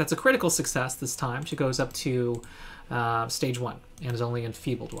 So that's a critical success this time. She goes up to stage 1 and is only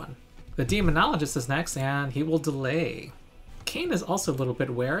enfeebled 1. The Demonologist is next, and he will delay. Cain is also a little bit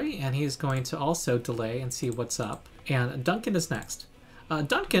wary, and he's going to also delay and see what's up. And Duncan is next.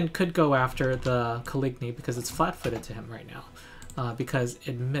 Duncan could go after the Caligny because it's flat-footed to him right now, because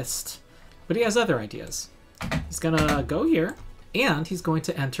it missed. But he has other ideas. He's gonna go here, and he's going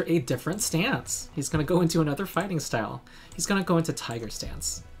to enter a different stance. He's gonna go into another fighting style. He's gonna go into Tiger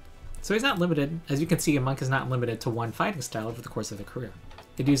stance. So he's not limited. As you can see, a monk is not limited to one fighting style over the course of a career.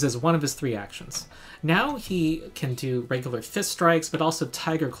 It uses one of his 3 actions. Now he can do regular fist strikes, but also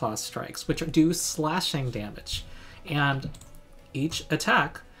tiger claw strikes, which do slashing damage. And each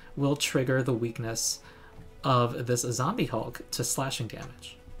attack will trigger the weakness of this zombie Hulk to slashing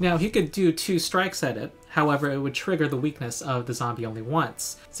damage. Now, he could do 2 strikes at it, however, it would trigger the weakness of the zombie only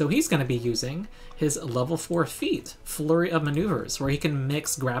once. So he's going to be using his level 4 feat, Flurry of Maneuvers, where he can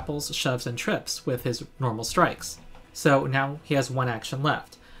mix grapples, shoves, and trips with his normal strikes. So now he has 1 action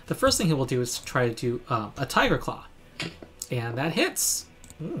left. The first thing he will do is try to do a Tiger Claw. And that hits.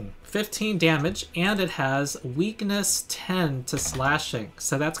 15 damage, and it has weakness 10 to slashing.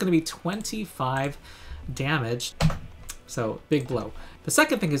 So that's going to be 25 damage. So big blow. The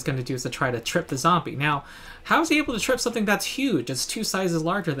second thing he's going to do is to try to trip the zombie. Now, how is he able to trip something that's huge? It's 2 sizes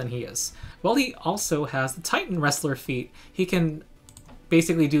larger than he is. Well, he also has the Titan Wrestler feat. He can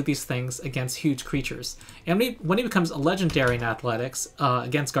basically do these things against huge creatures. And when he becomes a legendary in athletics,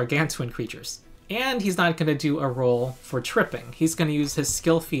 against gargantuan creatures. And he's not going to do a roll for tripping. He's going to use his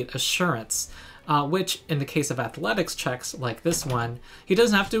skill feat Assurance, which in the case of athletics checks like this one, he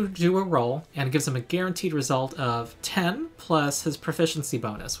doesn't have to do a roll, and it gives him a guaranteed result of 10 plus his proficiency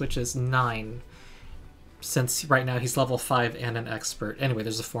bonus, which is 9, since right now he's level 5 and an expert. Anyway,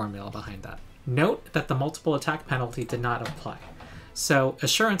 there's a formula behind that. Note that the multiple attack penalty did not apply. So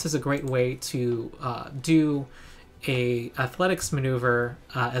Assurance is a great way to do a athletics maneuver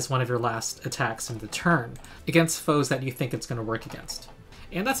as one of your last attacks in the turn against foes that you think it's going to work against.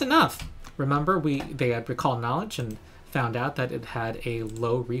 And that's enough. Remember, they had Recall Knowledge and found out that it had a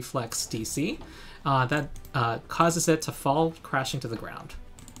low reflex DC that causes it to fall crashing to the ground.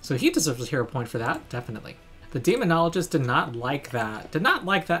 So he deserves a hero point for that, definitely. The Demonologist did not like that. Did not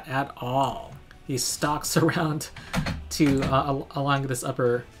like that at all. He stalks around along this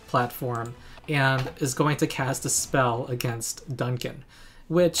upper platform and is going to cast a spell against Duncan,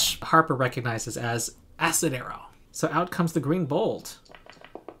 which Harper recognizes as Acid Arrow. So out comes the Green Bolt.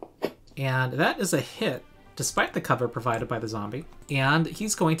 And that is a hit, despite the cover provided by the zombie. And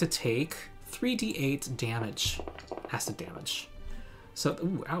he's going to take 3d8 damage, acid damage. So,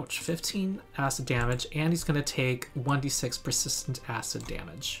 ooh, ouch, 15 acid damage, and he's going to take 1d6 persistent acid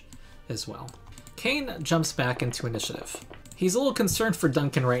damage as well. Cain jumps back into initiative. He's a little concerned for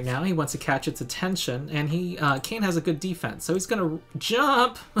Duncan right now. He wants to catch its attention, and Cain has a good defense, so he's going to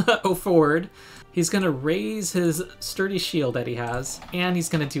jump forward. He's going to raise his sturdy shield that he has, and he's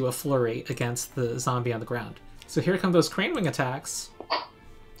going to do a flurry against the zombie on the ground. So here come those crane wing attacks.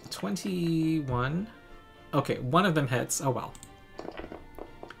 21. Okay, one of them hits. Oh well.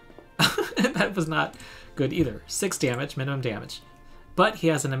 That was not good either. 6 damage, minimum damage. But he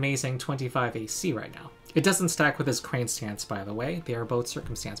has an amazing 25 AC right now. It doesn't stack with his crane stance, by the way. They are both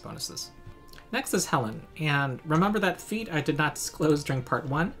circumstance bonuses. Next is Helen, and remember that feat I did not disclose during part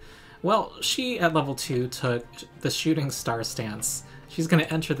 1? Well, she, at level 2, took the shooting star stance. She's going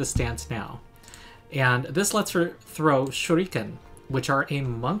to enter the stance now. And this lets her throw shuriken, which are a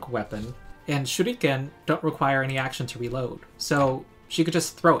monk weapon, and shuriken don't require any action to reload. So she could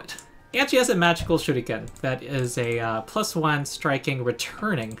just throw it. And she has a magical shuriken that is a +1 striking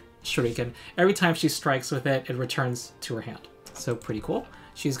returning shuriken. Every time she strikes with it, it returns to her hand. So pretty cool.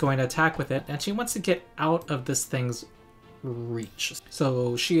 She's going to attack with it, and she wants to get out of this thing's reach.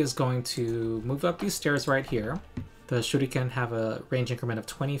 So she is going to move up these stairs right here. The shuriken have a range increment of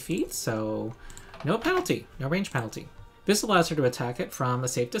 20 feet, so no penalty, no range penalty. This allows her to attack it from a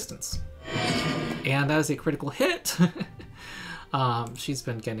safe distance. And that is a critical hit. She's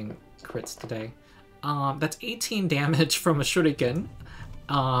been getting crits today. That's 18 damage from a shuriken.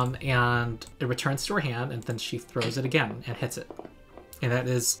 And it returns to her hand, and then she throws it again and hits it. And that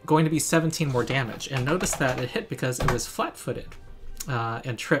is going to be 17 more damage. And notice that it hit because it was flat-footed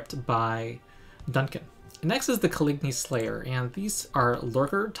and tripped by Duncan. Next is the Caligny Slayer, and these are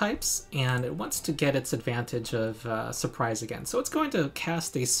lurker types, and it wants to get its advantage of surprise again. So it's going to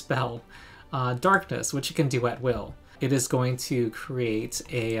cast a spell, Darkness, which it can do at will. It is going to create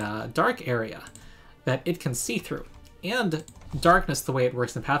a dark area that it can see through. And darkness, the way it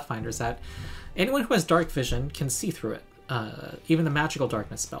works in Pathfinder, is that anyone who has dark vision can see through it, even the magical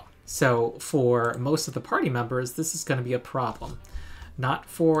darkness spell. So for most of the party members, this is going to be a problem. Not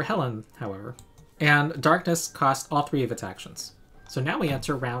for Helen, however. And darkness costs all 3 of its actions. So now we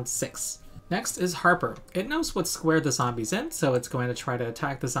enter round 6. Next is Harper. It knows what square the zombie's in, so it's going to try to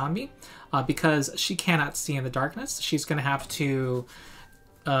attack the zombie. Because she cannot see in the darkness, she's going to have to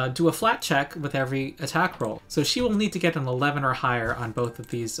do a flat check with every attack roll. So she will need to get an 11 or higher on both of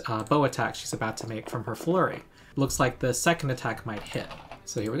these bow attacks she's about to make from her flurry. Looks like the second attack might hit.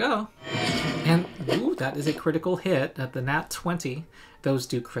 So here we go. And ooh, that is a critical hit at the nat 20. Those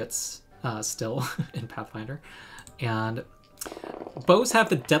do crits still in Pathfinder. And bows have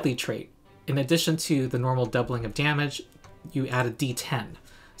the deadly trait. In addition to the normal doubling of damage, you add a d10.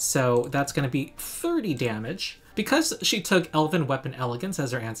 So that's going to be 30 damage Because she took Elven Weapon Elegance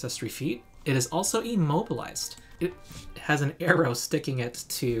as her ancestry feat, it is also immobilized. It has an arrow sticking it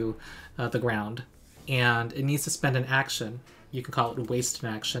to the ground, and it needs to spend an action, you can call it waste an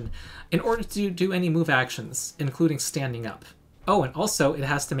action, in order to do any move actions, including standing up. Oh, and also it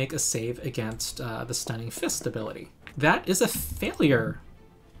has to make a save against the Stunning Fist ability. That is a failure.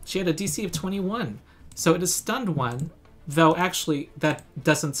 She had a DC of 21, so it is stunned 1, though actually that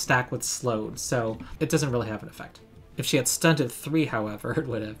doesn't stack with slowed, so it doesn't really have an effect. If she had stunted 3, however, it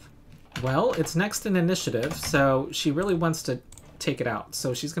would have. Well, it's next in initiative, so she really wants to take it out.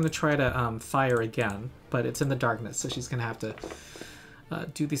 So she's going to try to fire again, but it's in the darkness, so she's going to have to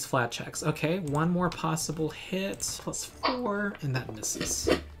do these flat checks. Okay, 1 more possible hit, +4, and that misses.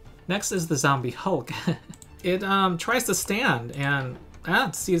 Next is the Zombie Hulk. It tries to stand, and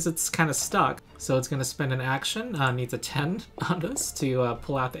it sees it's kind of stuck, so it's going to spend an action. Needs a 10 on this to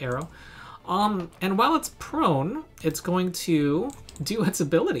pull out the arrow. And while it's prone, it's going to do its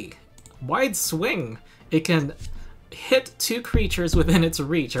ability. Wide Swing. It can hit 2 creatures within its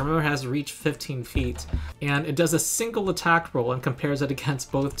reach. I remember it has reach 15 feet. And it does a single attack roll and compares it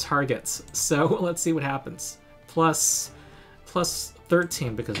against both targets. So let's see what happens. Plus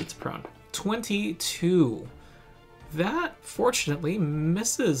 13 because it's prone. 22. That, fortunately,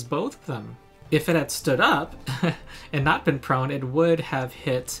 misses both of them. If it had stood up and not been prone, it would have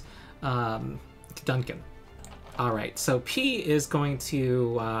hit Duncan. Alright, so P is going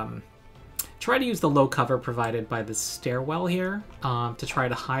to try to use the low cover provided by the stairwell here to try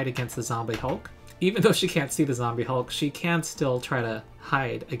to hide against the Zombie Hulk. Even though she can't see the Zombie Hulk, she can still try to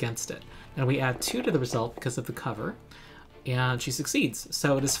hide against it. And we add 2 to the result because of the cover. And she succeeds.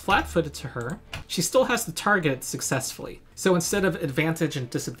 So it is flat-footed to her. She still has to target successfully. So instead of advantage and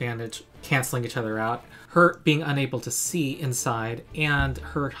disadvantage canceling each other out, her being unable to see inside and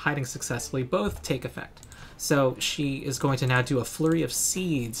her hiding successfully both take effect. So she is going to now do a Flurry of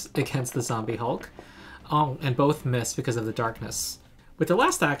Seeds against the Zombie Hulk. Oh, and both miss because of the darkness. With the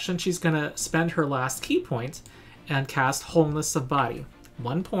last action, she's going to spend her last key point and cast Wholeness of Body.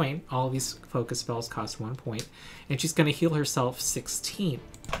 1 point. All of these focus spells cost 1 point. And she's going to heal herself 16.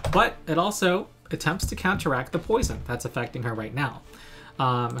 But it also attempts to counteract the poison that's affecting her right now.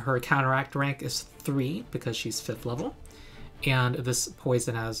 Her counteract rank is 3 because she's 5th level. And this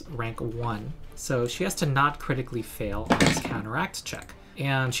poison has rank 1. So she has to not critically fail on this counteract check.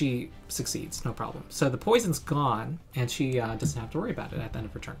 And she succeeds, no problem. So the poison's gone, and she doesn't have to worry about it at the end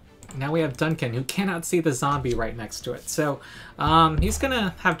of her turn. Now we have Duncan, who cannot see the zombie right next to it. So he's going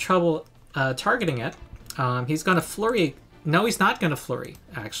to have trouble targeting it. He's going to flurry. No, he's not going to flurry,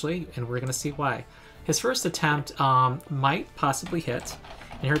 actually, and we're going to see why. His first attempt might possibly hit,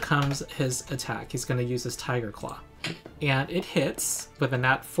 and here comes his attack. He's going to use his Tiger Claw. And it hits with a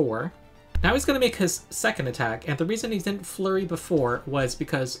nat 4. Now he's going to make his second attack, and the reason he didn't flurry before was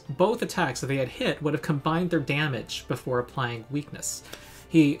because both attacks, if they had hit, would have combined their damage before applying weakness.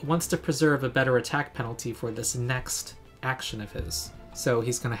 He wants to preserve a better attack penalty for this next action of his. So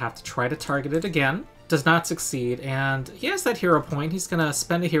he's going to have to try to target it again. Does not succeed, and he has that hero point. He's going to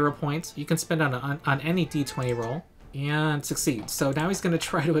spend a hero point. You can spend on any d20 roll, and succeed. So now he's going to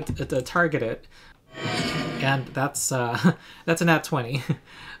try to target it, and that's a nat 20.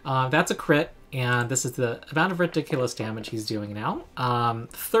 That's a crit, and this is the amount of ridiculous damage he's doing now.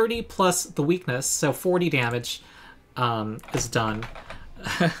 30 plus the weakness, so 40 damage is done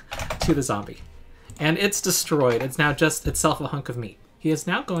to the zombie. And it's destroyed. It's now just itself a hunk of meat. He is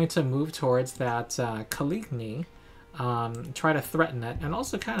now going to move towards that Caligny, try to threaten it, and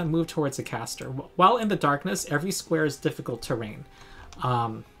also kind of move towards the caster. While in the darkness, every square is difficult terrain.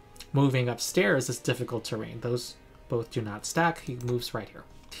 Moving upstairs is difficult terrain. Those both do not stack. He moves right here.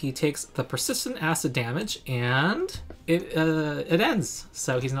 He takes the persistent acid damage, and it ends.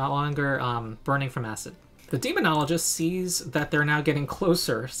 So he's no longer burning from acid. The Demonologist sees that they're now getting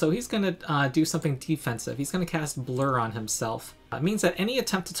closer, so he's going to do something defensive. He's going to cast Blur on himself. It means that any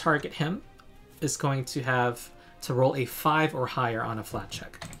attempt to target him is going to have to roll a 5 or higher on a flat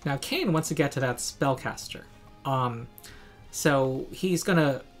check. Now, Cain wants to get to that spellcaster. So he's going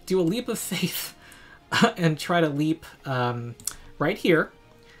to do a leap of faith and try to leap right here.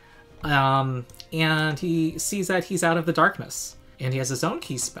 And he sees that he's out of the darkness. And he has his own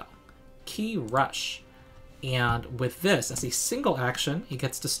key spell, Key Rush. And with this, as a single action, he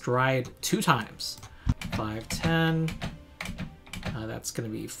gets to stride 2 times. 5, 10. That's going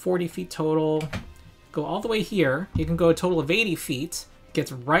to be 40 feet total. Go all the way here. He can go a total of 80 feet.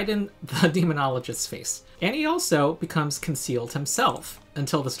 Gets right in the Demonologist's face. And he also becomes concealed himself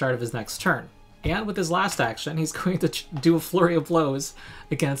until the start of his next turn. And with his last action, he's going to do a flurry of blows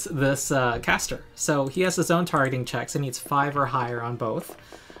against this caster. So he has his own targeting checks and needs 5 or higher on both.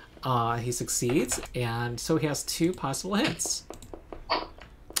 He succeeds, and so he has 2 possible hits.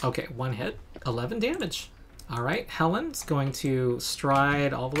 Okay, 1 hit, 11 damage. All right, Helen's going to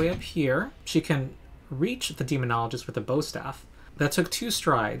stride all the way up here. She can reach the demonologist with a bow staff. That took 2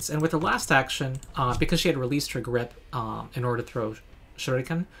 strides, and with the last action, because she had released her grip in order to throw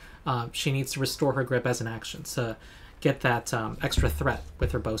shuriken, she needs to restore her grip as an action to get that extra threat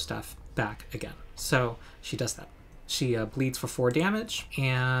with her bow staff back again. So she does that. She bleeds for 4 damage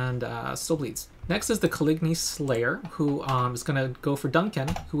and still bleeds. Next is the Caligny Slayer, who is going to go for Duncan,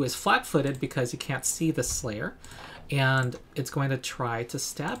 who is flat-footed because he can't see the Slayer, and it's going to try to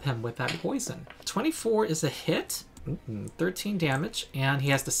stab him with that poison. 24 is a hit, 13 damage, and he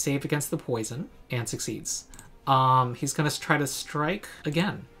has to save against the poison and succeeds. He's going to try to strike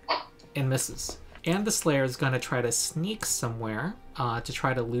again and misses. And the Slayer is going to try to sneak somewhere to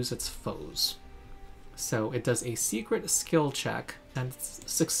try to lose its foes. So it does a secret skill check and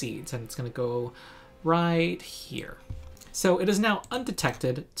succeeds, and it's going to go right here. So it is now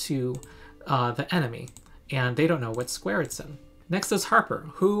undetected to the enemy, and they don't know what square it's in. Next is Harper,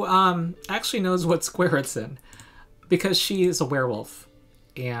 who actually knows what square it's in because she is a werewolf,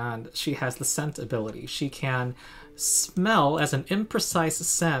 and she has the scent ability. She can smell as an imprecise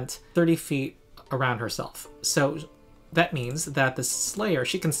scent 30 feet around herself. So that means that the Slayer,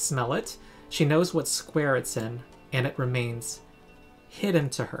 she can smell it, she knows what square it's in, and it remains hidden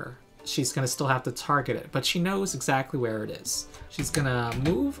to her. She's going to still have to target it, but she knows exactly where it is. She's going to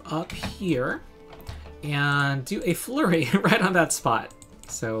move up here and do a flurry right on that spot.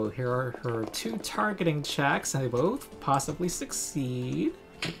 So here are her 2 targeting checks, and they both possibly succeed.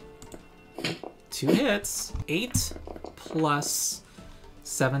 2 hits, 8 plus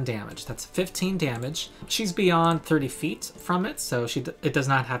 7 damage. That's 15 damage. She's beyond 30 feet from it, so it does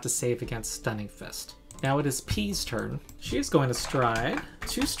not have to save against Stunning Fist. Now it is P's turn. She is going to stride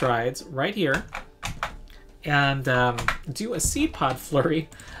 2 strides right here and do a Seed Pod Flurry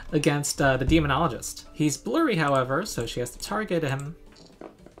against the Demonologist. He's blurry, however, so she has to target him,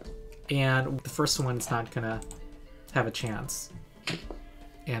 and the first one's not going to have a chance.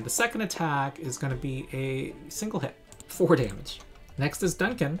 And the second attack is going to be a single hit, 4 damage. Next is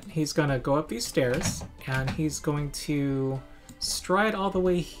Duncan. He's going to go up these stairs, and he's going to stride all the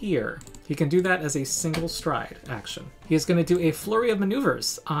way here. He can do that as a single stride action. He is going to do a flurry of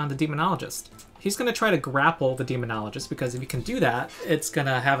maneuvers on the Demonologist. He's going to try to grapple the Demonologist, because if he can do that, it's going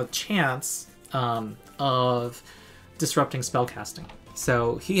to have a chance of disrupting spellcasting.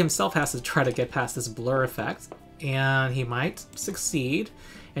 So he himself has to try to get past this blur effect, and he might succeed.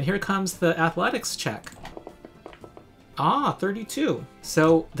 And here comes the athletics check. 32.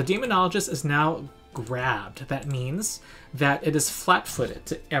 So the Demonologist is now grabbed. That means that it is flat-footed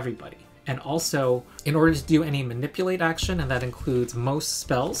to everybody. And also, in order to do any manipulate action, and that includes most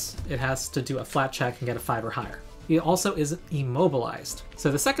spells, it has to do a flat check and get a 5 or higher. He also is immobilized. So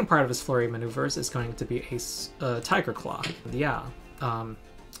the second part of his flurry maneuvers is going to be a Tiger Claw. Yeah.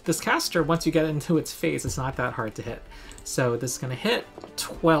 This caster, once you get into its face, it's not that hard to hit. So this is going to hit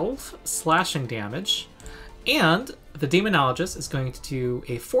 12 slashing damage, and the Demonologist is going to do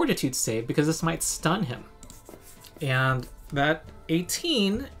a Fortitude save because this might stun him. And that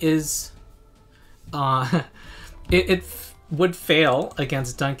 18 is... it would fail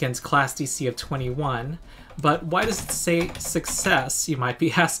against Duncan's class DC of 21, but why does it say success, you might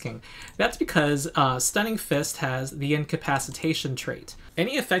be asking? That's because Stunning Fist has the incapacitation trait.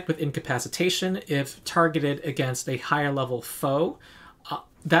 Any effect with incapacitation, if targeted against a higher level foe,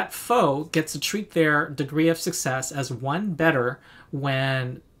 that foe gets to treat their degree of success as 1 better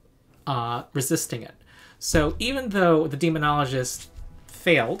when resisting it. So even though the Demonologist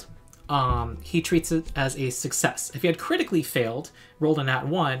failed, he treats it as a success. If he had critically failed, rolled a nat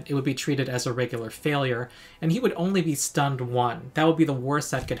 1, it would be treated as a regular failure, and he would only be stunned 1. That would be the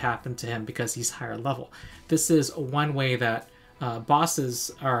worst that could happen to him because he's higher level. This is one way that bosses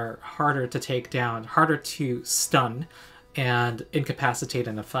are harder to take down, harder to stun, and incapacitate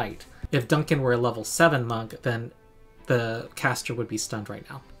in a fight. If Duncan were a level 7 monk, then the caster would be stunned right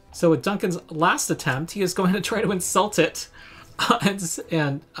now. So with Duncan's last attempt, he is going to try to insult it.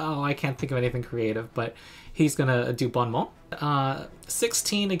 And I can't think of anything creative, but he's going to do bon mot.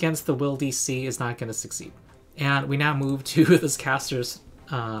 16 against the will DC is not going to succeed. And we now move to this caster's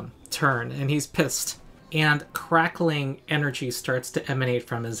turn, and he's pissed. And crackling energy starts to emanate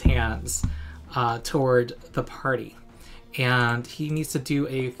from his hands toward the party. And he needs to do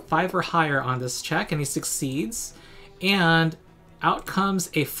a 5 or higher on this check, and he succeeds. And out comes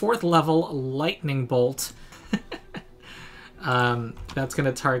a 4th level lightning bolt. That's going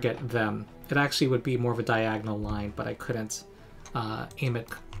to target them. It actually would be more of a diagonal line, but I couldn't aim it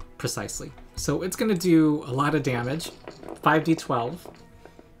precisely. So it's going to do a lot of damage, 5d12,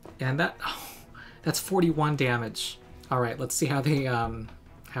 and that's 41 damage. All right, let's see how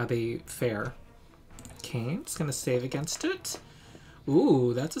they fare. Cain's going to save against it.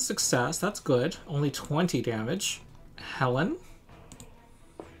 Ooh, that's a success. That's good. Only 20 damage. Helen.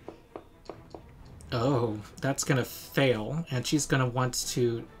 Oh, that's going to fail, and she's going to want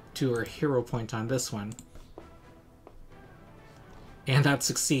to do her hero point on this one. And that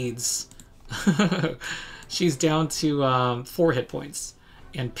succeeds. She's down to 4 hit points.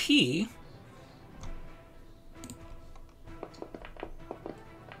 And P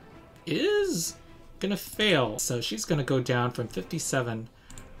is gonna fail. So she's gonna go down from 57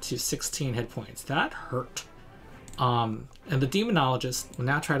 to 16 hit points. That hurt. And the Demonologist will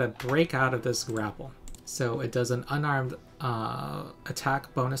now try to break out of this grapple. So it does an unarmed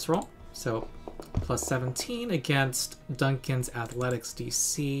attack bonus roll. So plus 17 against Duncan's athletics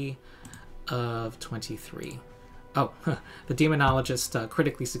DC of 23. Oh, the Demonologist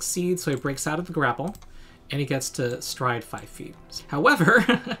critically succeeds, so he breaks out of the grapple, and he gets to stride 5 feet. However,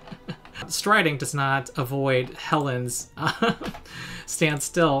 striding does not avoid Helen's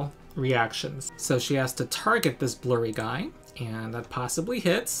standstill reactions. So she has to target this blurry guy, and that possibly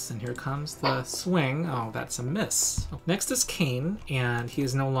hits, and here comes the swing. Oh, that's a miss. Next is Cain, and he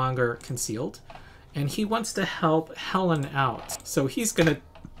is no longer concealed, and he wants to help Helen out. So he's gonna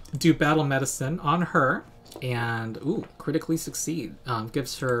do battle medicine on her, and ooh, critically succeed.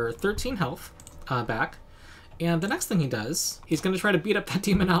 Gives her 13 health back. And the next thing he does, he's gonna try to beat up that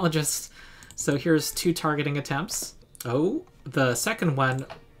Demonologist. So here's 2 targeting attempts. Oh, the second one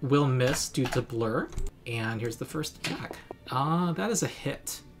will miss due to blur. And here's the first attack. That is a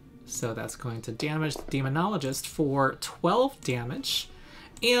hit. So that's going to damage the Demonologist for 12 damage.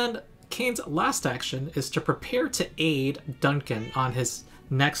 And Cain's last action is to prepare to aid Duncan on his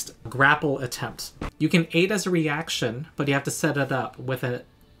next grapple attempt. You can aid as a reaction, but you have to set it up with an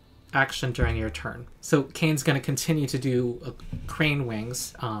action during your turn. So Cain's going to continue to do crane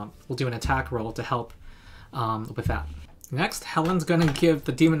wings. We'll do an attack roll to help with that. Next, Helen's going to give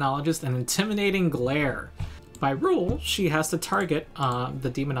the Demonologist an intimidating glare. By rule, she has to target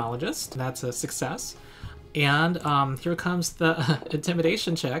the Demonologist. That's a success. And here comes the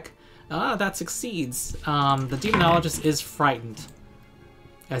intimidation check. That succeeds. The Demonologist is frightened,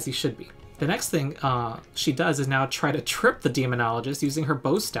 as he should be. The next thing she does is now try to trip the Demonologist using her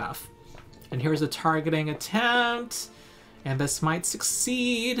bow staff. And here's a targeting attempt. And this might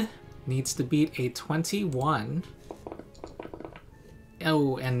succeed. Needs to beat a 21.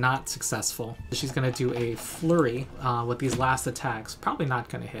 Oh, and not successful. She's going to do a flurry with these last attacks. Probably not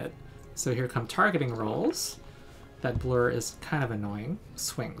going to hit. So here come targeting rolls. That blur is kind of annoying.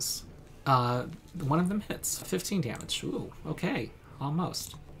 Swings. One of them hits. 15 damage. Ooh, okay.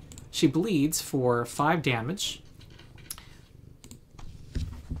 Almost. She bleeds for 5 damage.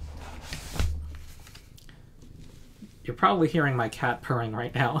 You're probably hearing my cat purring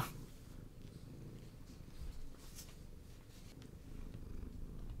right now.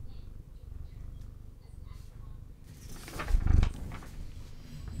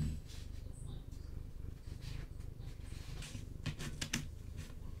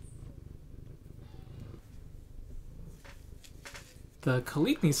 The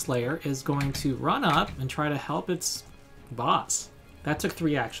Kalikni Slayer is going to run up and try to help its boss. That took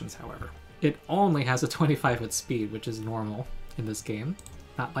 3 actions, however. It only has a 25-foot speed, which is normal in this game.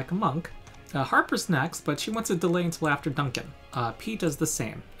 Not like a monk. Harper's next, but she wants to delay until after Duncan. Pete does the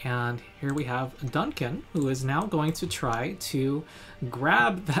same. And here we have Duncan, who is now going to try to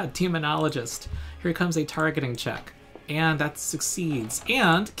grab that Demonologist. Here comes a targeting check. And that succeeds.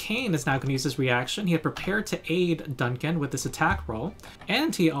 And Cain is now going to use his reaction. He had prepared to aid Duncan with this attack roll.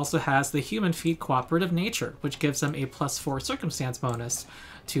 And he also has the Human Feat Cooperative Nature, which gives him a +4 circumstance bonus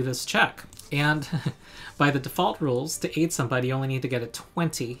to this check. And by the default rules, to aid somebody, you only need to get a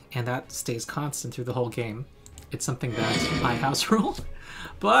 20, and that stays constant through the whole game. It's something that's my house rule.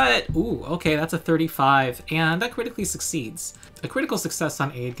 But, ooh, okay, that's a 35, and that critically succeeds. A critical success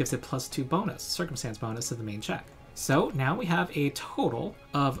on aid gives a +2 bonus, circumstance bonus to the main check. So now we have a total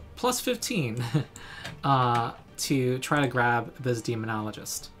of +15 to try to grab this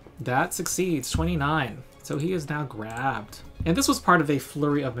Demonologist. That succeeds, 29. So he is now grabbed. And this was part of a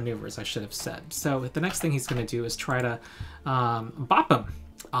flurry of maneuvers, I should have said. So the next thing he's going to do is try to bop him.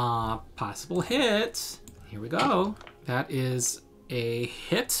 Possible hit. Here we go. That is a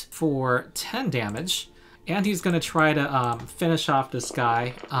hit for 10 damage. And he's going to try to finish off this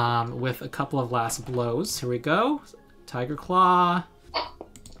guy with a couple of last blows. Here we go. Tiger Claw.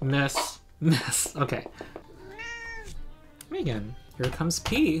 Miss. Miss. Okay. Megan. Here comes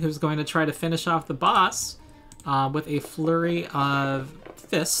P, who's going to try to finish off the boss with a flurry of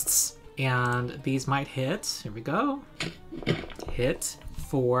fists. And these might hit. Here we go. Hit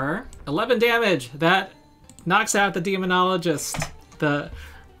for 11 damage. That knocks out the demonologist. The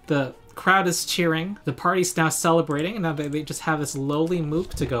crowd is cheering. The party's now celebrating, and now they just have this lowly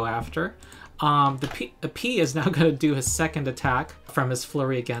moop to go after. The P is now going to do his second attack from his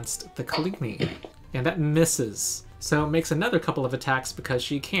flurry against the Caligny, and that misses. So it makes another couple of attacks because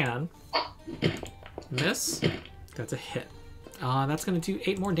she can. Miss. That's a hit. That's going to do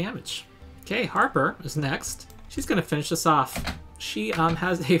 8 more damage. Okay, Harper is next. She's going to finish this off. She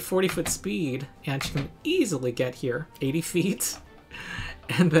has a 40-foot speed, and she can easily get here, 80 feet.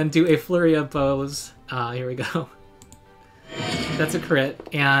 And then do a flurry of bows. Here we go. That's a crit,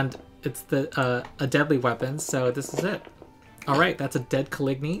 and it's a deadly weapon, so this is it. All right, that's a dead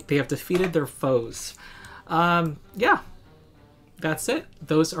Caligny. They have defeated their foes. Yeah, that's it.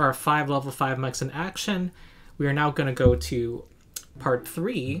 Those are 5 level 5 monks in action. We are now going to go to part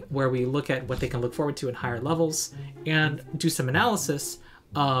 3, where we look at what they can look forward to in higher levels and do some analysis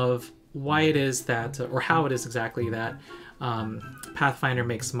of why it is that, or how it is exactly that, Pathfinder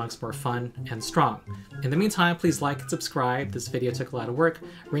makes monks more fun and strong. In the meantime, please like and subscribe. This video took a lot of work.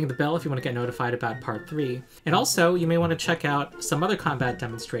 Ring the bell if you want to get notified about part 3. And also, you may want to check out some other combat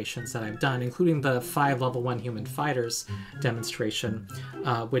demonstrations that I've done, including the 5 level 1 human fighters demonstration,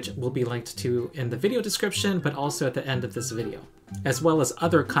 which will be linked to in the video description, but also at the end of this video, as well as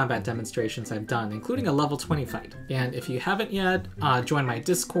other combat demonstrations I've done, including a level 20 fight. And if you haven't yet, join my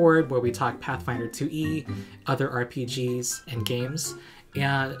Discord where we talk Pathfinder 2e, other RPGs and games,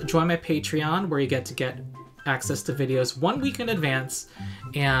 and join my Patreon where you get access to videos 1 week in advance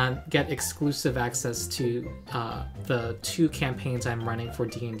and get exclusive access to the 2 campaigns I'm running for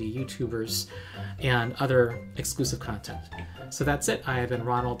D&D YouTubers and other exclusive content. So that's it. I have been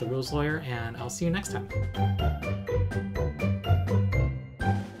Ronald the Rules Lawyer, and I'll see you next time.